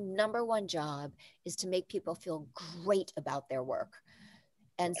 my number one job is to make people feel great about their work.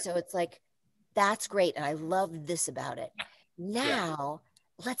 And so it's like, that's great. And I love this about it. Now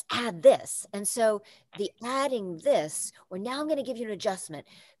let's add this. And so the adding this, or now I'm going to give you an adjustment,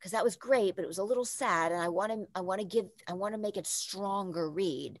 because that was great, but it was a little sad. And I want to make it stronger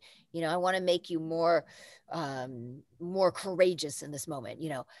read. I want to make you more courageous in this moment,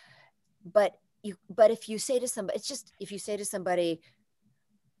 but if you say to somebody, if you say to somebody,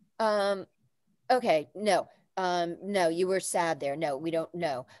 okay, no, no, you were sad there. No, we don't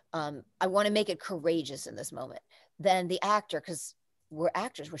know. I want to make it courageous in this moment. Then the actor, because we're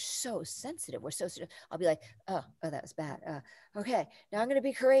actors, we're so sensitive. I'll be like, oh, that was bad. Okay, now I'm going to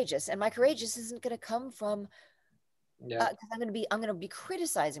be courageous. And my courageous isn't going to come from, because I'm going to be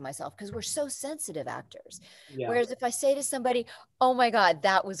criticizing myself, because we're so sensitive actors. Whereas if I say to somebody, oh my God,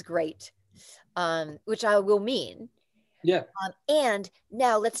 that was great, which I will mean. And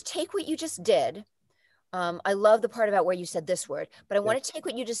now let's take what you just did. I love the part about where you said this word, but I want to take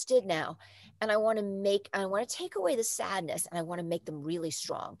what you just did now, and I want to take away the sadness, and I want to make them really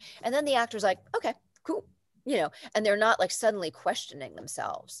strong. And then the actor's like, okay, cool. And they're not like suddenly questioning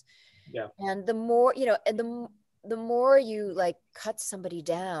themselves. And the more, the more you like cut somebody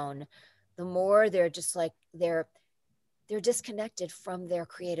down, the more they're just like, they're disconnected from their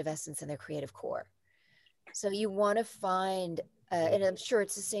creative essence and their creative core. So you want to find, and I'm sure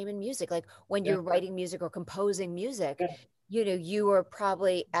it's the same in music. Like, when you're writing music or composing music, you are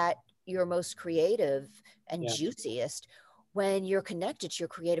probably at your most creative and juiciest when you're connected to your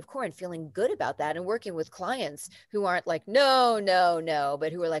creative core and feeling good about that, and working with clients who aren't like, no, no, no,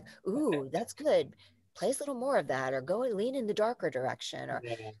 but who are like, ooh, that's good. Play a little more of that, or lean in the darker direction, or,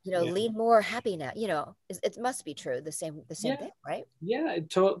 lean more happy now. It must be true. The same thing, right? Yeah,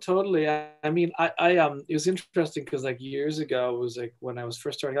 totally. I mean, it was interesting because like years ago, it was like when I was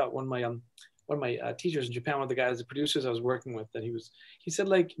first starting out, one of my teachers in Japan, one of the guys, the producers I was working with, that he said,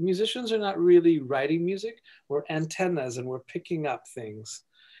 like, musicians are not really writing music. We're antennas, and we're picking up things,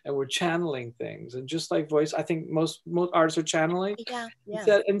 and we're channeling things. And just like voice, I think most artists are channeling. He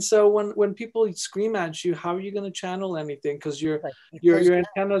said, and so when people scream at you, how are you going to channel anything? Because your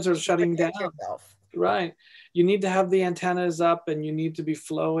antennas are shutting down. Right. You need to have the antennas up, and you need to be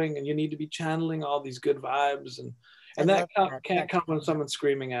flowing, and you need to be channeling all these good vibes, and that can't come when someone's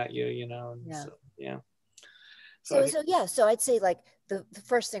screaming at you, So I'd say, like, the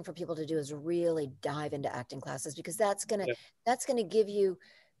first thing for people to do is really dive into acting classes, because that's gonna give you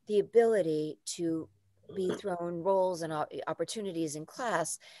the ability to be thrown roles and opportunities in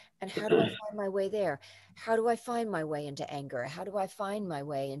class. And how do I find my way there? How do I find my way into anger? How do I find my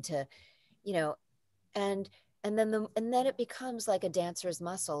way into, and then it becomes like a dancer's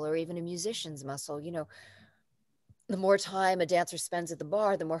muscle, or even a musician's muscle. The more time a dancer spends at the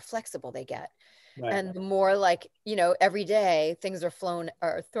bar, the more flexible they get. And the more, like, every day things are thrown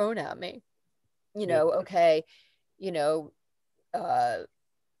at me, okay,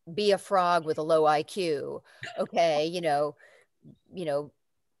 be a frog with a low IQ. Okay.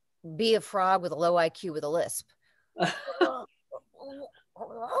 Be a frog with a low IQ with a lisp.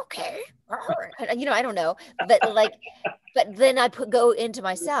 Okay. I don't know, but like, but then I go into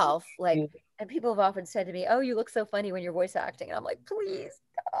myself, like, and people have often said to me, "Oh, you look so funny when you're voice acting," and I'm like, "Please,"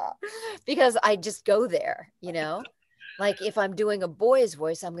 because I just go there, you know. Like if I'm doing a boy's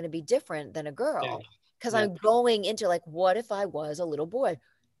voice, I'm going to be different than a girl because I'm going into like, what if I was a little boy?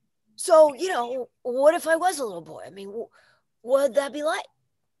 So, you know, what if I was a little boy? I mean, what would that be like?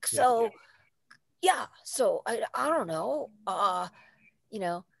 So, yeah. So I don't know. You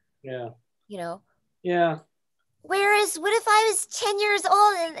know. Yeah. You know. Yeah. Whereas, what if I was 10 years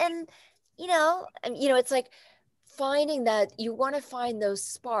old and you know, it's like finding that you want to find those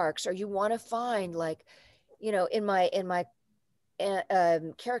sparks, or you want to find like, you know, in my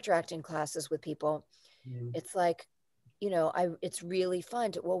character acting classes with people, it's like, you know, it's really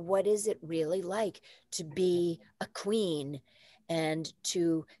fun to, well, what is it really like to be a queen and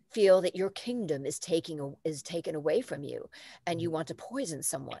to feel that your kingdom is taken away from you and you want to poison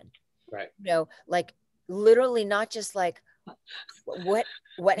someone, Right. you know, like literally, not just like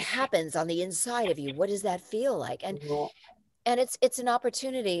what happens on the inside of you, what does that feel like? And it's an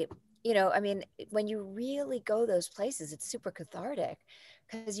opportunity, you know, I mean, when you really go those places, it's super cathartic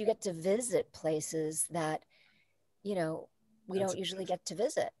because you get to visit places that, you know, we don't usually get to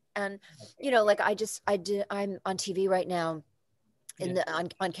visit. And, you know, like I'm on TV right now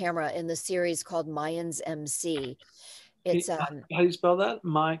on camera in the series called Mayans MC. It's how do you spell that?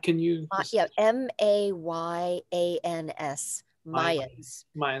 Can you? Yeah, Mayans. Mayans.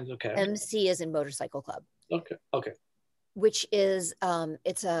 Mayans, okay. MC is in Motorcycle Club. Okay. Okay. Which is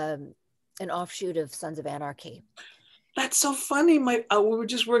it's an offshoot of Sons of Anarchy. That's so funny. We were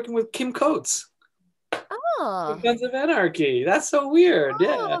just working with Kim Coates. Oh, Sons of Anarchy. That's so weird.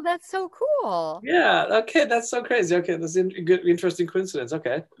 Yeah. That's so cool. Yeah. Okay. That's so crazy. Okay. That's a good, interesting coincidence.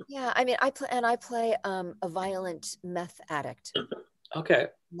 Okay. Yeah. I mean, I play a violent meth addict. Okay.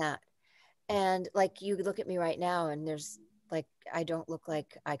 That. And like, you look at me right now and there's like, I don't look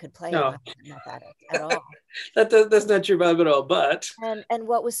like I could play a violent meth addict at all. That's not your vibe at all, but. And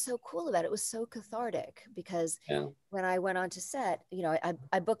what was so cool about it was so cathartic because when I went on to set, you know,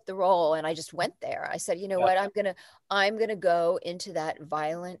 I booked the role and I just went there. I said, you know what, I'm gonna go into that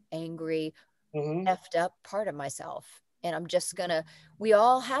violent, angry, effed up part of myself. And I'm just gonna, we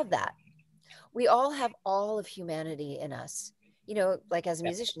all have that. We all have all of humanity in us. You know, like as a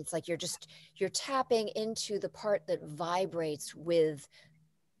musician, it's like you're tapping into the part that vibrates with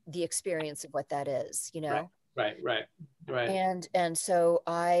the experience of what that is, you know? Right. And so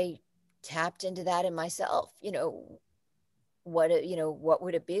I tapped into that in myself, you know, what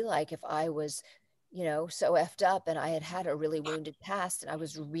would it be like if I was, you know, so effed up and I had a really wounded past and I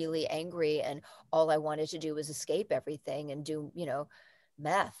was really angry and all I wanted to do was escape everything and do, you know,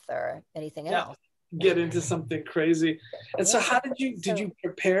 meth or anything else. Get into something crazy. And so how did you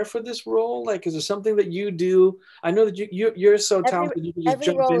prepare for this role? Like, is there something that you do? I know that you're so talented. You can just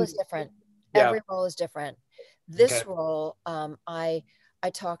every role is different. Every role is different. This role, I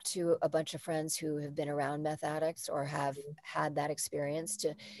talked to a bunch of friends who have been around meth addicts or have had that experience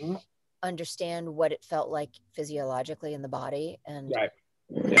to understand what it felt like physiologically in the body and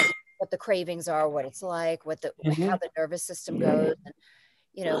what the cravings are, what it's like, how the nervous system goes. And,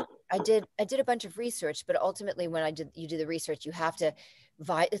 you know, I did a bunch of research, but ultimately when you do the research, you have to,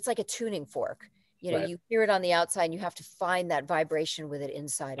 it's like a tuning fork. You know, you hear it on the outside and you have to find that vibration with it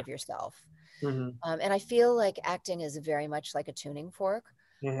inside of yourself. And I feel like acting is very much like a tuning fork,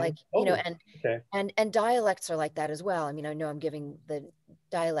 like, you know, and dialects are like that as well. I mean, I know I'm giving the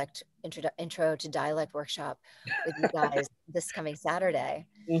dialect intro to dialect workshop with you guys this coming Saturday.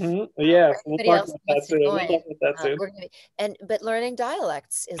 Yeah, we'll talk about that soon. But learning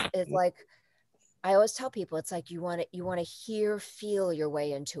dialects is like, I always tell people, it's like you want to feel your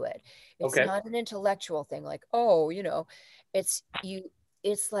way into it. It's not an intellectual thing, like, oh, you know, it's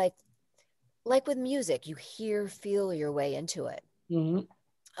like with music, you feel your way into it.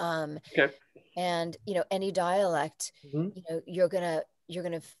 And you know, any dialect, you know, you're gonna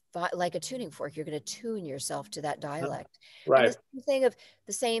like a tuning fork, you're gonna tune yourself to that dialect. And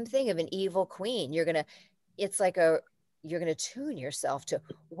the same thing of an evil queen, you're gonna tune yourself to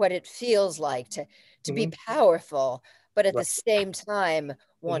what it feels like to be powerful, but at the same time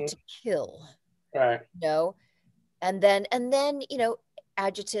want to kill. You know? And then, you know,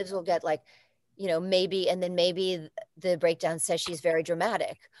 adjectives will get like, you know, maybe the breakdown says she's very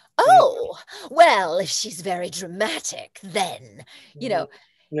dramatic. Oh, well, if she's very dramatic, then, you know,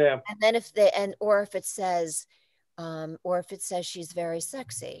 and then or if it says she's very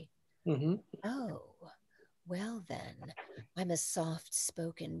sexy. Oh, well, then I'm a soft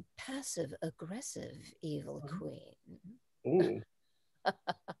spoken, passive aggressive evil queen.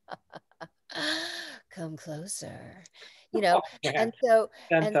 come closer, you know. Oh, And so,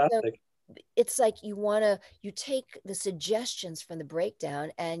 and so fantastic. it's like you take the suggestions from the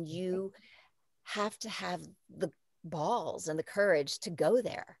breakdown and you have to have the balls and the courage to go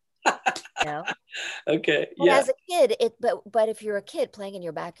there, you know. Okay, And yeah. as a kid, but if you're a kid playing in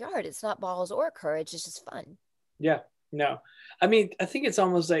your backyard, it's not balls or courage, it's just fun. Yeah, no. I mean, I think it's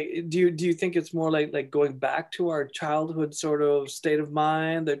almost like, do you think it's more like going back to our childhood sort of state of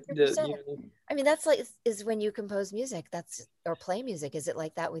mind that 100%. you know? I mean, that's like is when you compose music, that's or play music. Is it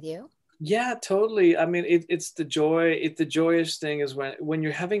like that with you? Yeah, totally. I mean, it's the joy. The joyous thing is when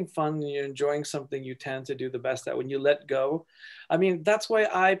you're having fun and you're enjoying something, you tend to do the best at when you let go. I mean, that's why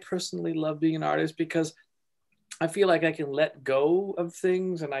I personally love being an artist, because I feel like I can let go of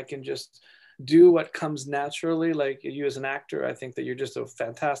things and I can just do what comes naturally. Like you as an actor, I think that you're just a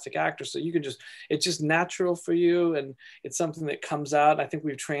fantastic actor. So you can just, it's just natural for you and it's something that comes out. I think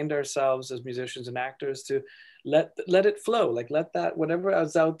we've trained ourselves as musicians and actors to let it flow. Like let that, whatever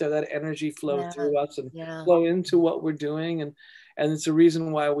is out there, that energy flow Yeah. through us and Yeah. flow into what we're doing. And it's a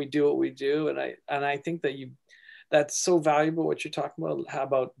reason why we do what we do. And I think that that's so valuable what you're talking about. How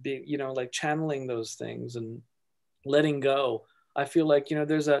about being, like channeling those things and letting go. I feel like,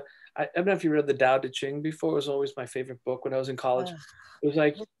 I don't know if you read the Tao Te Ching before. It was always my favorite book when I was in college. Ugh. It was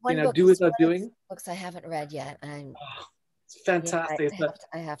like, One book do is without one of the doing. books I haven't read yet. I'm Oh, it's yeah, fantastic.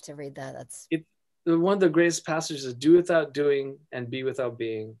 I have to read that. That's It, one of the greatest passages is do without doing and be without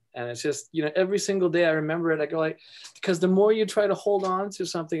being. And it's just, every single day I remember it. I go like, because the more you try to hold on to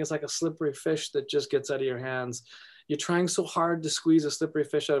something, it's like a slippery fish that just gets out of your hands. You're trying so hard to squeeze a slippery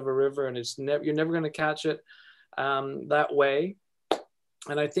fish out of a river and you're never going to catch it that way.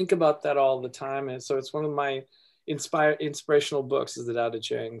 And I think about that all the time. And so it's one of my inspirational books is the Tao Te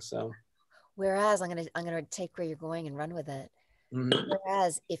Ching. So, whereas I'm gonna take where you're going and run with it. mm-hmm.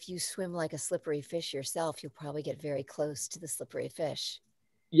 Whereas if you swim like a slippery fish yourself, you'll probably get very close to the slippery fish.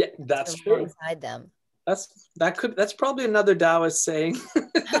 Yeah, that's Swim true. alongside them. That's probably another Taoist saying.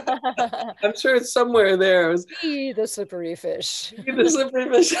 I'm sure it's somewhere there. It was, Be the slippery fish. be the slippery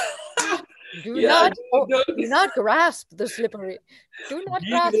fish. Do Yeah, not oh, don't do not grasp the slippery. Do not be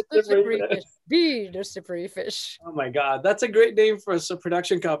the grasp the slippery slippery fish. fish. Be the slippery fish. Oh my God, that's a great name for a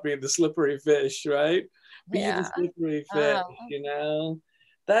production company, the Slippery Fish, right? Be the Yeah. slippery fish. Uh,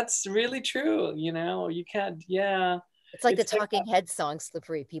 That's really true. You can't. Yeah, it's like the it's like Talking Heads song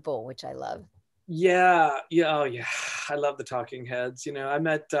 "Slippery People," which I love. yeah, yeah, oh yeah. I love the Talking Heads. I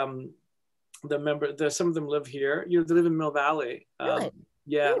met some of them live here. They live in Mill Valley. Really?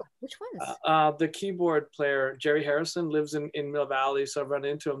 Yeah. Ooh, which ones? The keyboard player Jerry Harrison lives in Mill Valley, so I've run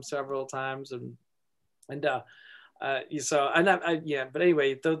into him several times, and yeah, but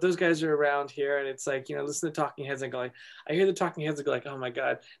anyway, those guys are around here, and it's like listen to Talking Heads and go like, I hear the Talking Heads and go like, oh my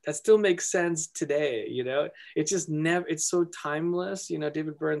God, that still makes sense today. It's just never, it's so timeless.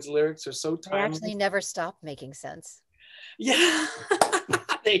 David Byrne's lyrics are so They actually timeless. never stop making sense. Yeah,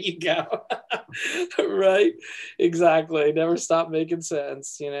 there you go. Right, exactly. Never stop making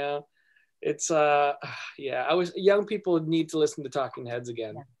sense. It's yeah. Young people need to listen to Talking Heads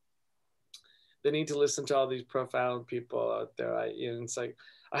again. Yeah. They need to listen to all these profound people out there. It's like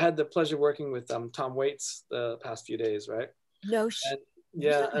I had the pleasure working with Tom Waits the past few days, right? No, And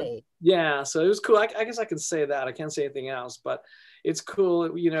yeah, really? yeah. So it was cool. I guess I can say that. I can't say anything else, but it's cool.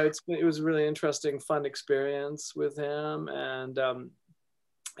 It was a really interesting, fun experience with him,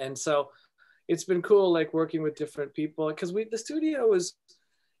 and so it's been cool, like working with different people because the studio is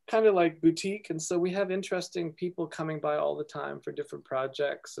kind of like boutique, and so we have interesting people coming by all the time for different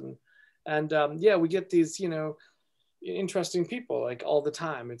projects and yeah, we get these interesting people like all the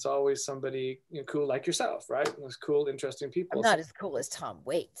time. It's always somebody cool like yourself, right? Those cool, interesting people. I'm not as cool as Tom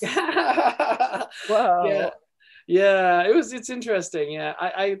Waits. Yeah, Whoa. yeah. It's interesting. Yeah,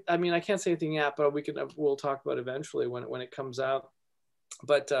 I mean I can't say anything yet, but we'll talk about it eventually when it comes out.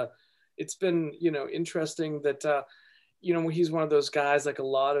 But it's been interesting that he's one of those guys like a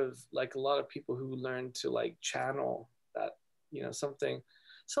lot of people who learn to like channel that something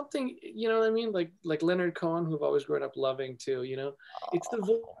what I mean, like Leonard Cohen, who've always grown up loving too. It's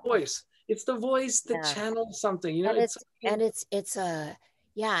the voice. It's the voice that Yeah. channels something. And It's it's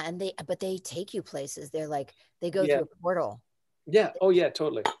yeah, and they take you places. They're like they go yeah, through a portal. yeah. Oh yeah,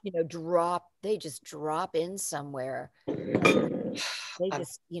 totally. They just drop in somewhere and they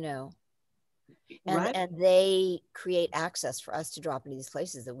just, Right. and they create access for us to drop into these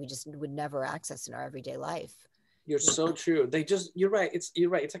places that we just would never access in our everyday life. You're so true. You're right. You're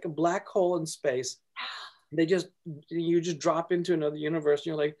right. It's like a black hole in space. You just drop into another universe and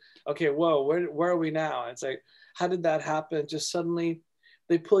you're like, okay, whoa, where are we now? It's like, how did that happen? Just suddenly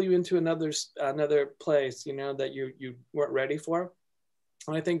they pull you into another place, you know, that you weren't ready for.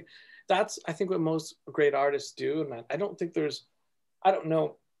 And I think that's what most great artists do. And I don't think there's, I don't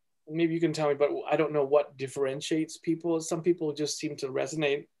know, maybe you can tell me, but I don't know what differentiates people. Some people just seem to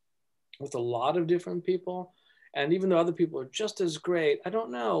resonate with a lot of different people, and even though other people are just as great, I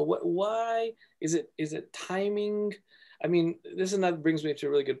don't know why is it timing. I mean, this and that brings me to a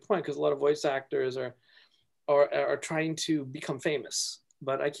really good point, because a lot of voice actors are trying to become famous,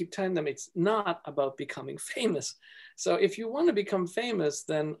 but I keep telling them it's not about becoming famous. So if you want to become famous,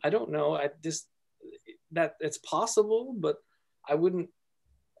 then I don't know, that it's possible, but I wouldn't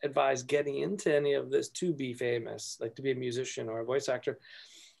advise getting into any of this to be famous, like to be a musician or a voice actor.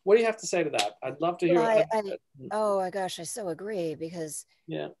 What do you have to say to that? I'd love to hear. Well, oh my gosh, I so agree, because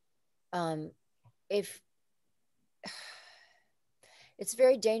yeah, if it's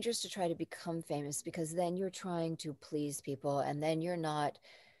very dangerous to try to become famous, because then you're trying to please people, and then you're not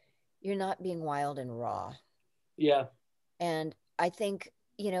being wild and raw. Yeah. And I think,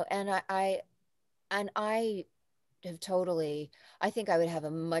 you know, and I have totally, I think I would have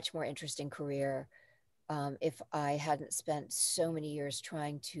a much more interesting career if I hadn't spent so many years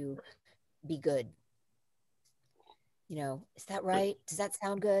trying to be good. You know, is that right? Does that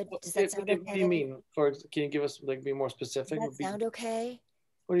sound good? Does that sound okay? What do you mean? Can you give us, like, be more specific? Does that sound okay?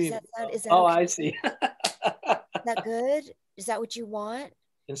 What do you mean? Is that oh, okay? I see. Is that good? Is that what you want?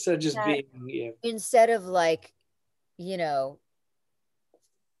 Instead of just being, yeah. Instead of like, you know,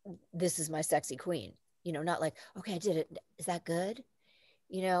 this is my sexy queen, you know, not like, okay, I did it. Is that good?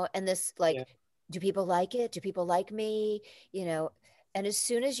 You know, and this, like, yeah. Do people like it? Do people like me? You know, and as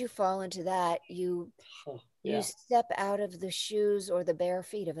soon as you fall into that, you step out of the shoes or the bare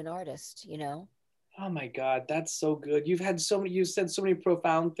feet of an artist, you know? Oh my God, that's so good. You said so many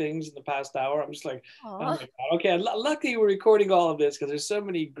profound things in the past hour. I'm just like, oh my God. Okay, luckily we're recording all of this, because there's so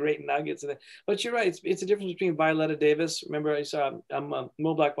many great nuggets in it. But you're right, it's a difference between Violetta Davis. Remember, I saw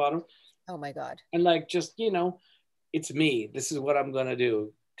Mo Black Bottom. Oh my God. And like, just, you know, it's me. This is what I'm gonna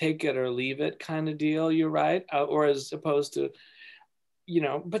do. Take it or leave it kind of deal. You're right. Or as opposed to, you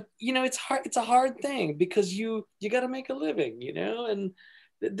know, but you know, it's hard. It's a hard thing, because you got to make a living, you know, and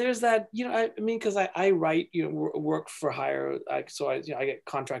there's that, you know, I mean, because I write, you know, work for hire. So I get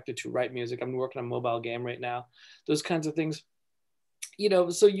contracted to write music. I'm working on a mobile game right now. Those kinds of things, you know,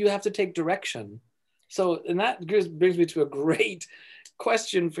 so you have to take direction. So, and that brings me to a great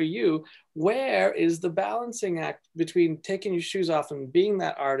question for you. Where is the balancing act between taking your shoes off and being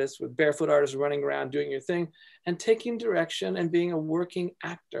that artist, with barefoot artists running around doing your thing, and taking direction and being a working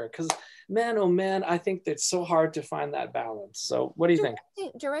actor? Because man, oh man, I think that's so hard to find that balance. So what do you think?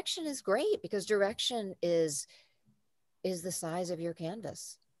 Direction is great, because direction is the size of your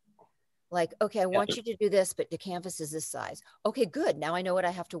canvas. Like, okay, I want you to do this, but the canvas is this size. Okay, good. Now I know what I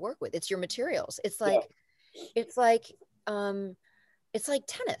have to work with. It's your materials. It's like, it's like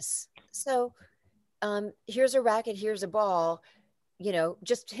tennis. So here's a racket, here's a ball, you know,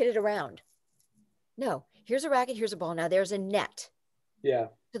 just hit it around. No, here's a racket, here's a ball. Now there's a net. Yeah.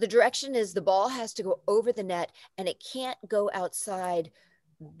 So the direction is the ball has to go over the net, and it can't go outside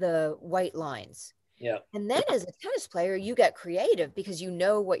the white lines. Yeah. And then as a tennis player, you get creative, because you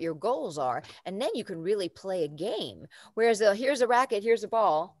know what your goals are, and then you can really play a game. Whereas here's a racket, here's a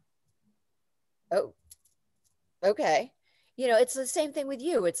ball. Oh, okay. You know, it's the same thing with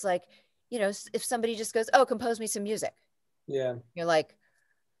you. It's like, you know, if somebody just goes, oh, compose me some music. Yeah. You're like,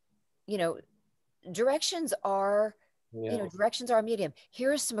 you know, directions are, you know, directions are a medium.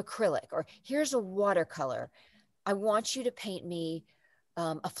 Here's some acrylic, or here's a watercolor. I want you to paint me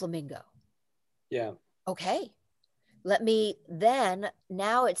a flamingo. Yeah. Okay. Let me then,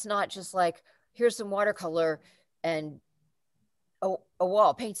 now it's not just like, here's some watercolor and a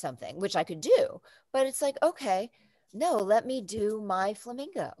wall, paint something, which I could do, but it's like, okay, no, let me do my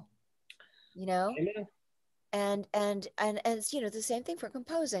flamingo, you know? Amen. And it's, you know, the same thing for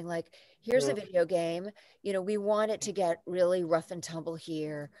composing. Like, here's a video game, you know, we want it to get really rough and tumble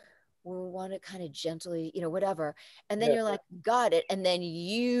here. We want it kind of gently, you know, whatever. And then you're like, got it. And then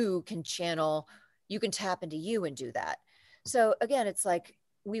you can tap into you and do that. So again, it's like,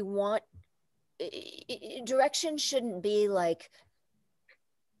 we want, direction shouldn't be like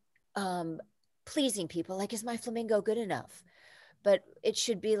pleasing people. Like, is my flamingo good enough? But it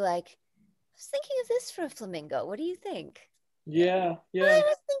should be like, I was thinking of this for a flamingo. What do you think? Yeah. Yeah. I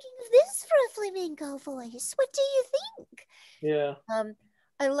was thinking of this for a flamingo voice. What do you think? Yeah.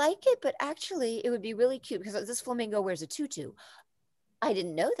 I like it, but actually it would be really cute, because this flamingo wears a tutu. I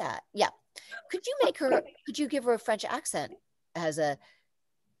didn't know that. Yeah. Could you give her a French accent as a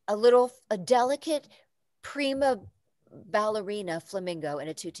delicate prima ballerina flamingo in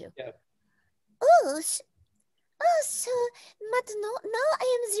a tutu. Yeah. Oh, so now I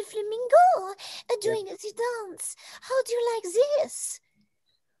am the flamingo doing the dance. How do you like this?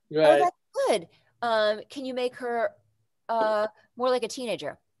 Right. Oh, that's good. Can you make her more like a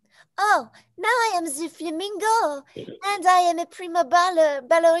teenager? Oh, now I am the flamingo and I am a prima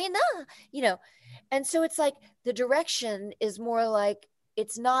ballerina. You know, and so it's like the direction is more like,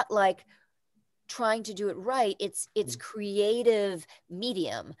 it's not like trying to do it right. It's creative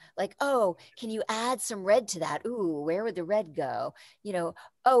medium. Like, oh, can you add some red to that? Ooh, where would the red go? You know,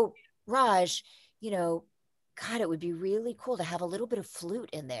 oh, Raj, you know, God, it would be really cool to have a little bit of flute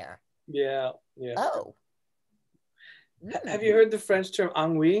in there. Yeah. Yeah. Oh. Have you heard the French term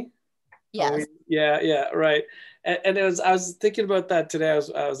ennui? Yes. Yeah, right. And it was, I was thinking about that today. I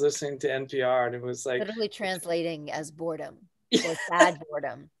was listening to NPR, and it was like literally translating as boredom or sad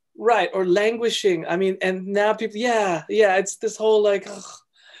boredom. Right, or languishing. I mean, and now people, yeah, it's this whole like, ugh,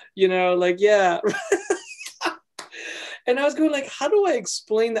 you know, like, yeah. And I was going like, how do I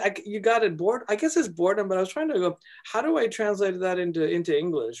explain that? You got it, bored. I guess it's boredom, but I was trying to go, how do I translate that into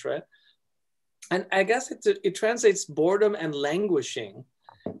English, right? And I guess it translates boredom and languishing,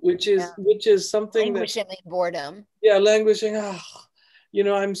 which is something languishingly boredom. Yeah, languishing. Oh, you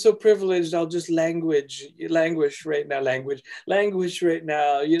know, I'm so privileged. I'll just languish right now, languish right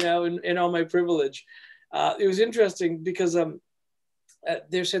now. You know, in all my privilege. It was interesting because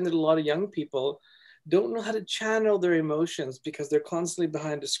they're saying that a lot of young people don't know how to channel their emotions because they're constantly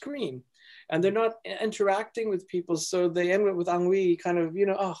behind a screen, and they're not interacting with people, so they end up with ennui, kind of, you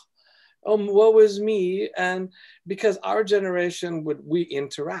know, oh, woe is me. And because our generation we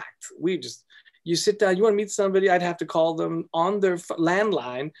interact, you sit down, you want to meet somebody, I'd have to call them on their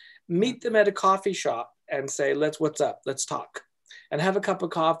landline, meet them at a coffee shop and say, what's up, let's talk, and have a cup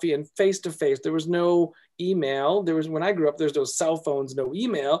of coffee, and face to face. There was no email. When I grew up, there's no cell phones, no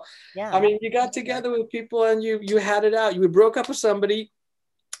email. Yeah. I mean, you got together with people and you had it out. You broke up with somebody,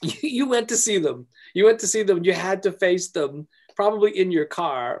 you went to see them. You had to face them, probably in your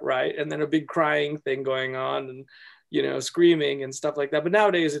car, right? And then a big crying thing going on, and, you know, screaming and stuff like that. But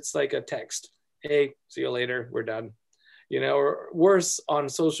nowadays it's like a text. Hey, see you later, we're done. You know, or worse, on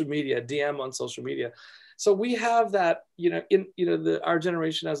social media, DM on social media. So we have that, you know, our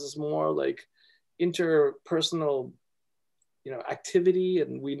generation has this more like interpersonal, you know, activity,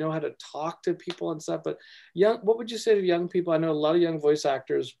 and we know how to talk to people and stuff. But what would you say to young people? I know a lot of young voice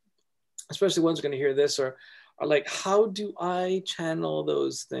actors, especially ones going to hear this, are like, how do I channel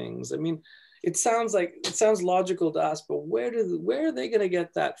those things? I mean, it sounds logical to us, but where are they going to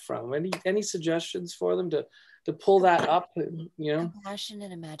get that from? Any suggestions for them to pull that up? You know, compassion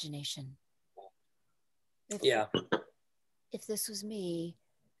and imagination. If this was me,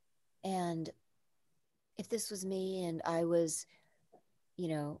 and I was, you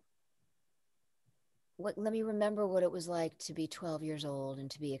know, let me remember what it was like to be 12 years old and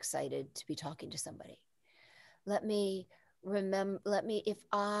to be excited to be talking to somebody. Let me, if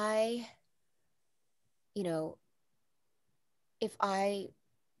I, you know, if I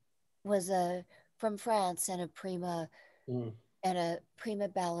was from France and a prima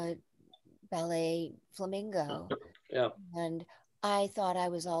ballet flamingo, yeah, and I thought I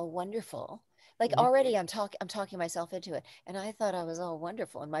was all wonderful. Like, already I'm talking myself into it, and I thought I was all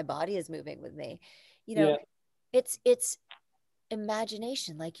wonderful, and my body is moving with me. You know, it's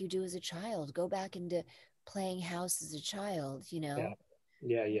imagination, like you do as a child. Go back into playing house as a child, you know.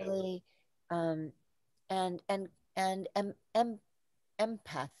 Yeah. Really, and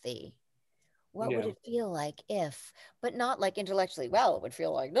empathy. What would it feel like if, but not like intellectually, well, it would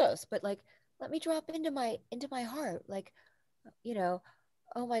feel like this, but like, let me drop into my heart. Like, you know,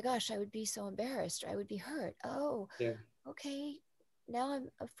 oh my gosh, I would be so embarrassed, or I would be hurt. Oh, okay. Now I'm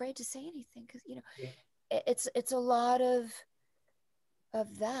afraid to say anything, because, you know, it's a lot of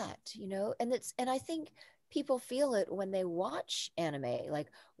that, you know, and I think people feel it when they watch anime,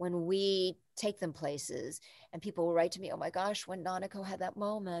 like when we take them places and people will write to me, oh my gosh, when Nanako had that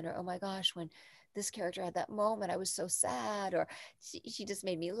moment, or oh my gosh, when this character had that moment, I was so sad, or she just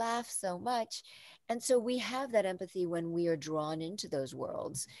made me laugh so much. And so we have that empathy when we are drawn into those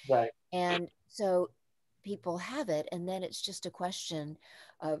worlds. Right. And so people have it, and then it's just a question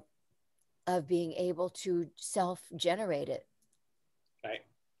of being able to self-generate it. Right.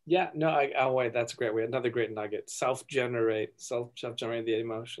 Yeah, no, oh wait, that's a great way. Another great nugget. Self-generate the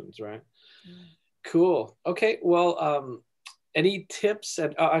emotions, right? Cool. Okay, well, any tips?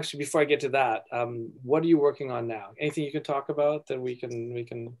 And actually, before I get to that, what are you working on now? Anything you can talk about that we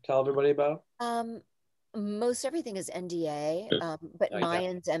can tell everybody about? Most everything is NDA, but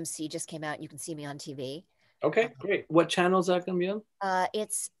Mayan's MC just came out, and you can see me on TV. Okay, great. What channel is that going to be on?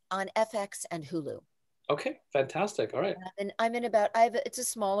 It's on FX and Hulu. Okay, fantastic. All right. And I'm in it's a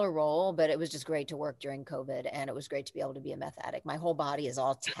smaller role, but it was just great to work during COVID, and it was great to be able to be a meth addict. My whole body is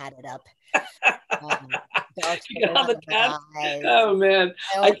all tatted up. Dark circles under my eyes. Oh man,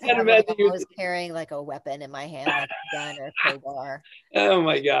 I can't imagine I'm always carrying like a weapon in my hand, like a gun or a crowbar. Oh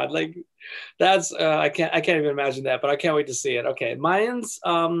my god, like that's I can't even imagine that, but I can't wait to see it. Okay, mine's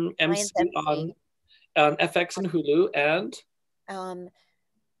MC on FX and Hulu, and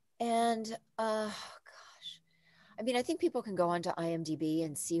gosh, I mean, I think people can go onto IMDb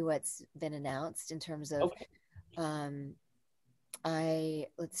and see what's been announced in terms of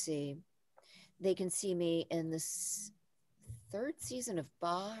let's see, they can see me in this 3rd season of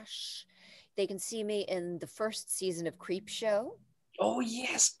Bosch. They can see me in the 1st season of Creep Show. Oh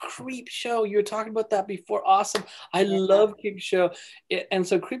yes, Creep Show. You were talking about that before. Awesome. I love Creep Show. And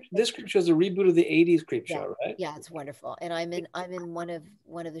so this Creep Show is a reboot of the 80s Creep Show, right? Yeah, it's wonderful. And I'm in one of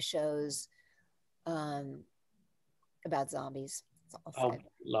the shows about zombies. Oh,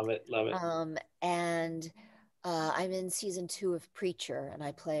 love it. And I'm in season 2 of Preacher, and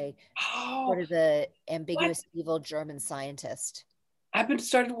I play sort of the ambiguous evil German scientist. I've been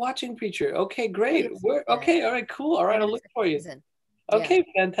started watching Preacher. Okay, great. Okay, all right, cool. All right, I'll look for you. Okay,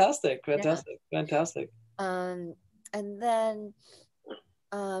 fantastic. And then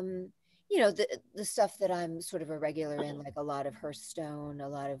you know, the stuff that I'm sort of a regular in, like a lot of Hearthstone, a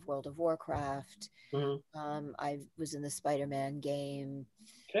lot of World of Warcraft. I was in the Spider-Man game.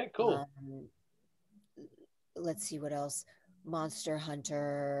 Okay, cool. Let's see what else. Monster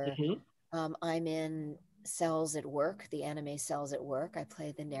Hunter. I'm in Cells at Work, the anime Cells at Work. I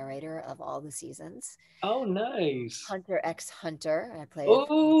play the narrator of all the seasons. Oh, nice. Hunter x Hunter. I play.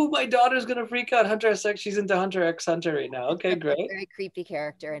 Oh, my daughter's gonna freak out. Hunter x. She's into Hunter x Hunter right now. Okay, great. A very creepy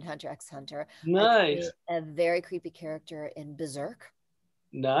character in Hunter x Hunter. Nice. A very creepy character in Berserk.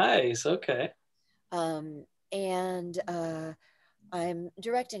 Nice. Okay. And I'm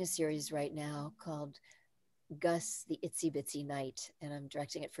directing a series right now called Gus the Itsy Bitsy Knight, and I'm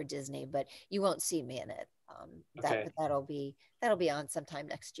directing it for Disney, but you won't see me in it. That'll be on sometime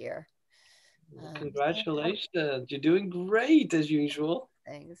next year. Congratulations. You're doing great as usual.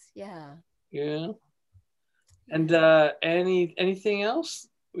 Thanks. Yeah. And anything else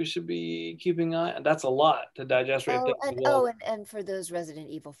we should be keeping an eye on? That's a lot to digest right there. And for those Resident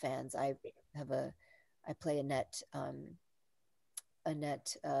Evil fans, I play Annette,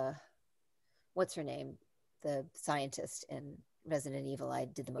 what's her name? The scientist in Resident Evil. I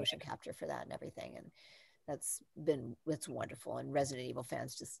did the motion capture for that and everything, and that's wonderful. And Resident Evil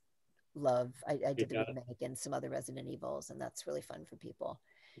fans just love. I did the remake and some other Resident Evils, and that's really fun for people.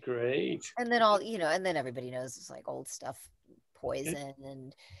 Great. And then and then everybody knows it's like old stuff. Poison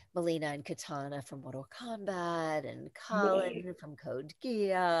and Melina and Katana from Mortal Kombat, and Colin from Code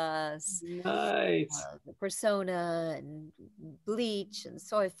Geass. Nice. Persona and Bleach and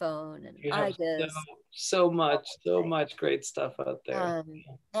Soy Phone and Igus. So much great stuff out there.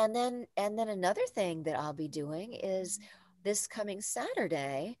 And then another thing that I'll be doing is this coming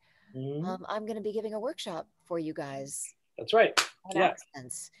Saturday. I'm going to be giving a workshop for you guys. That's right.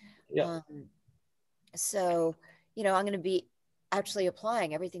 Accents. So, you know, I'm going to be actually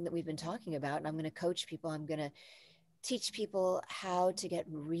applying everything that we've been talking about, and I'm going to coach people. I'm going to teach people how to get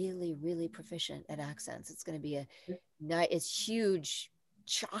really, really proficient at accents. It's going to be it's huge,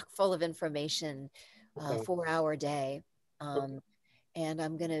 chock full of information, 4-hour day. And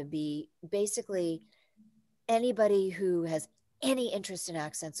I'm going to be basically anybody who has any interest in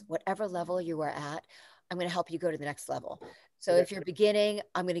accents, whatever level you are at, I'm going to help you go to the next level. So if you're beginning,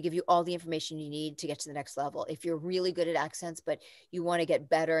 I'm going to give you all the information you need to get to the next level. If you're really good at accents, but you want to get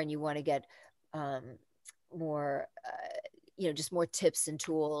better and you want to get more, just more tips and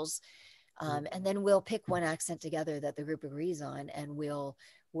tools. And then we'll pick one accent together that the group agrees on, and we'll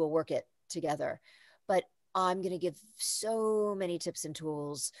work it together. But I'm going to give so many tips and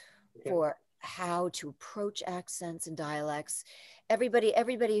tools for how to approach accents and dialects. Everybody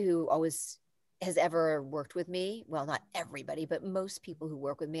who always has ever worked with me, well, not everybody, but most people who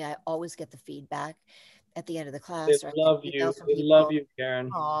work with me, I always get the feedback at the end of the class. They love you. They love you, Karen.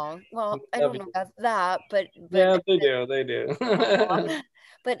 Oh, well, I don't know about that, but yeah, they do.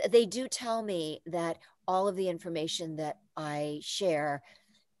 But they do tell me that all of the information that I share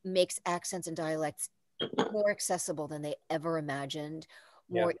makes accents and dialects more accessible than they ever imagined,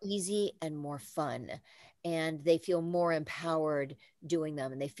 more easy and more fun. And they feel more empowered doing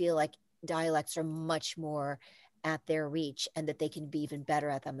them. And they feel like dialects are much more at their reach, and that they can be even better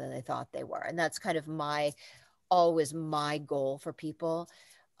at them than they thought they were. And that's kind of always my goal for people,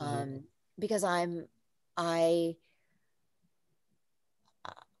 because I'm I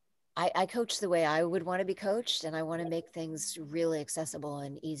coach the way I would want to be coached, and I want to make things really accessible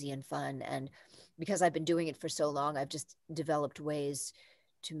and easy and fun. And because I've been doing it for so long, I've just developed ways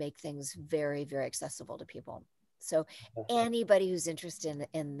to make things very, very accessible to people. So anybody who's interested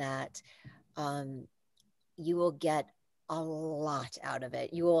in that, you will get a lot out of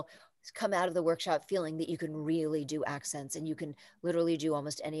it. You will come out of the workshop feeling that you can really do accents, and you can literally do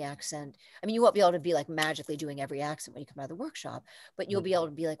almost any accent. I mean, you won't be able to be like magically doing every accent when you come out of the workshop, but you'll be able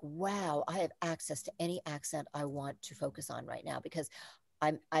to be like, wow, I have access to any accent I want to focus on right now, because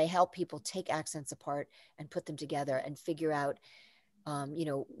I help people take accents apart and put them together and figure out, you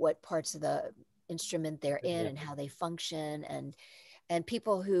know, what parts of the instrument they're in and how they function. And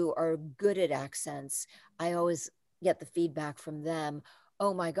people who are good at accents, I always get the feedback from them,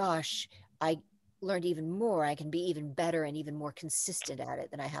 oh my gosh, I learned even more. I can be even better and even more consistent at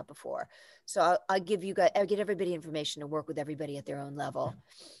it than I have before. So I'll give you guys, I'll get everybody information to work with everybody at their own level.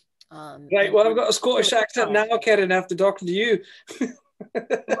 Right. Well, I've got a Scottish accent now, Karen, after talking to you.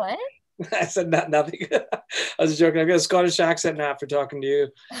 What? I said nothing. I was joking. I've got a Scottish accent now after talking to you.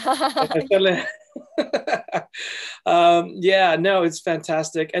 Yeah, no, it's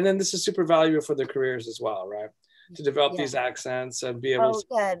fantastic. And then this is super valuable for their careers as well, right? To develop these accents and be able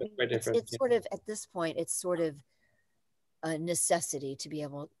to it's sort of, at this point, it's sort of a necessity to be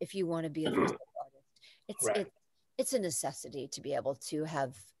able, if you want to be a voiceover artist, it's a necessity to be able to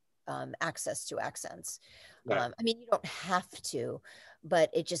have access to accents. I mean, you don't have to, but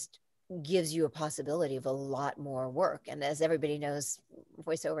it just gives you a possibility of a lot more work. And as everybody knows,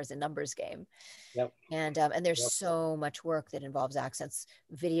 voiceover is a numbers game. And there's so much work that involves accents.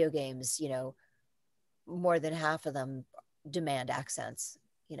 Video games, you know, more than half of them demand accents,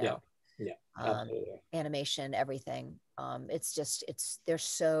 you know. Animation, everything. It's just, they're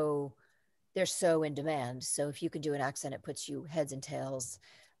so in demand. So if you can do an accent, it puts you heads and tails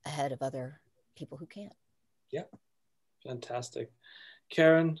ahead of other people who can't. Yeah, fantastic.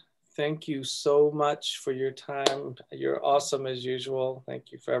 Karen, thank you so much for your time. You're awesome as usual.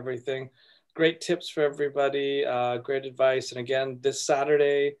 Thank you for everything. Great tips for everybody. Great advice. And again, this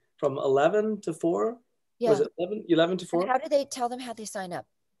Saturday from 11 to 4. Was it 11 to 4? And how do they tell them how they sign up?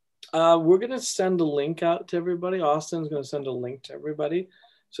 We're going to send a link out to everybody. Austin's going to send a link to everybody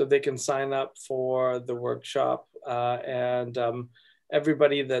so they can sign up for the workshop. And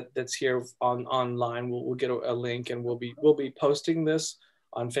everybody that's here online will get a link, and we'll be posting this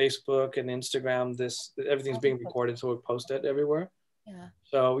on Facebook and Instagram. Everything's being recorded, so we'll post it everywhere.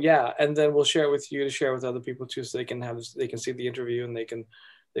 So yeah, and then we'll share it with you to share with other people too, so they can see the interview, and they can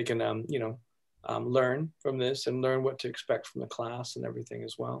you know, learn from this and learn what to expect from the class and everything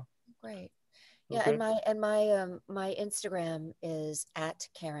as well. Great. Yeah. Okay. And my Instagram is at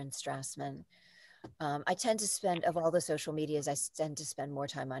Karen Strassman. I tend to spend, of all the social medias, I tend to spend more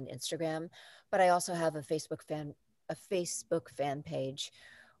time on Instagram, but I also have a Facebook fan page,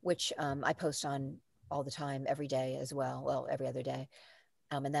 which I post on all the time, every day as well. Well, every other day.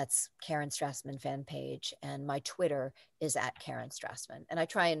 And that's Karen Strassman fan page. And my Twitter is at Karen Strassman. And I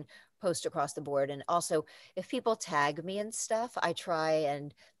try and post across the board. And also, if people tag me and stuff, I try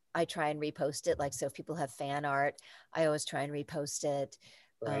and repost it. Like, so if people have fan art, I always try and repost it.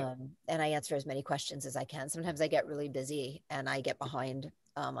 And I answer as many questions as I can. Sometimes I get really busy and I get behind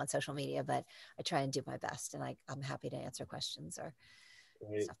on social media, but I try and do my best. And I'm happy to answer questions or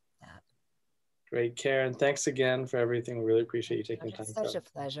stuff like that. Great, Karen. Thanks again for everything. We really appreciate you taking time. It's such a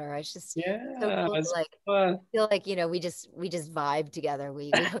pleasure. I just so cool to feel like, you know, we just vibe together.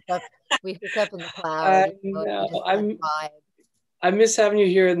 We hook up in the cloud. I miss having you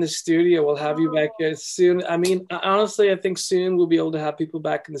here in the studio. We'll have you back here soon. I mean, honestly, I think soon we'll be able to have people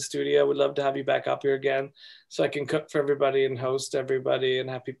back in the studio. We'd love to have you back up here again, so I can cook for everybody and host everybody and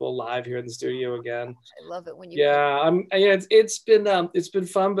have people live here in the studio again. I love it when you. Yeah, it's been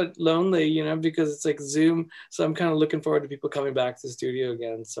fun but lonely, you know, because it's like Zoom. So I'm kind of looking forward to people coming back to the studio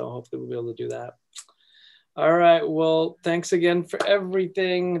again. So hopefully we'll be able to do that. All right. Well, thanks again for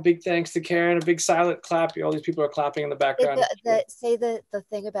everything. A big thanks to Karen. A big silent clap. All these people are clapping in the background. Say the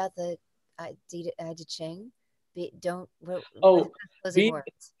thing about the Ida Ching. What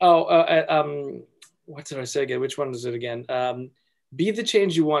did I say again? Which one is it again? Be the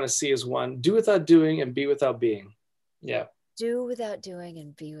change you want to see is one. Do without doing and be without being. Yeah. Do without doing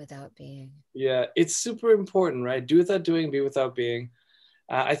and be without being. Yeah. It's super important, right? Do without doing and be without being.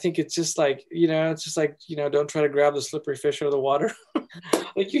 I think it's just like, you know, don't try to grab the slippery fish out of the water.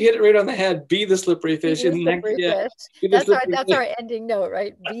 Like, you hit it right on the head. Be the slippery fish. That's our ending note,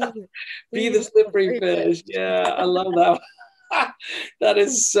 right? Be the slippery fish. Yeah, I love that. That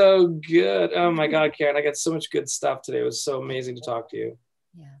is so good. Oh my God, Karen, I got so much good stuff today. It was so amazing to talk to you.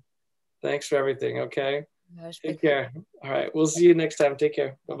 Yeah. Thanks for everything. Okay. Take care. All right. We'll see you next time. Take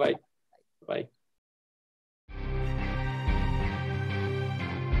care. Bye-bye. Bye.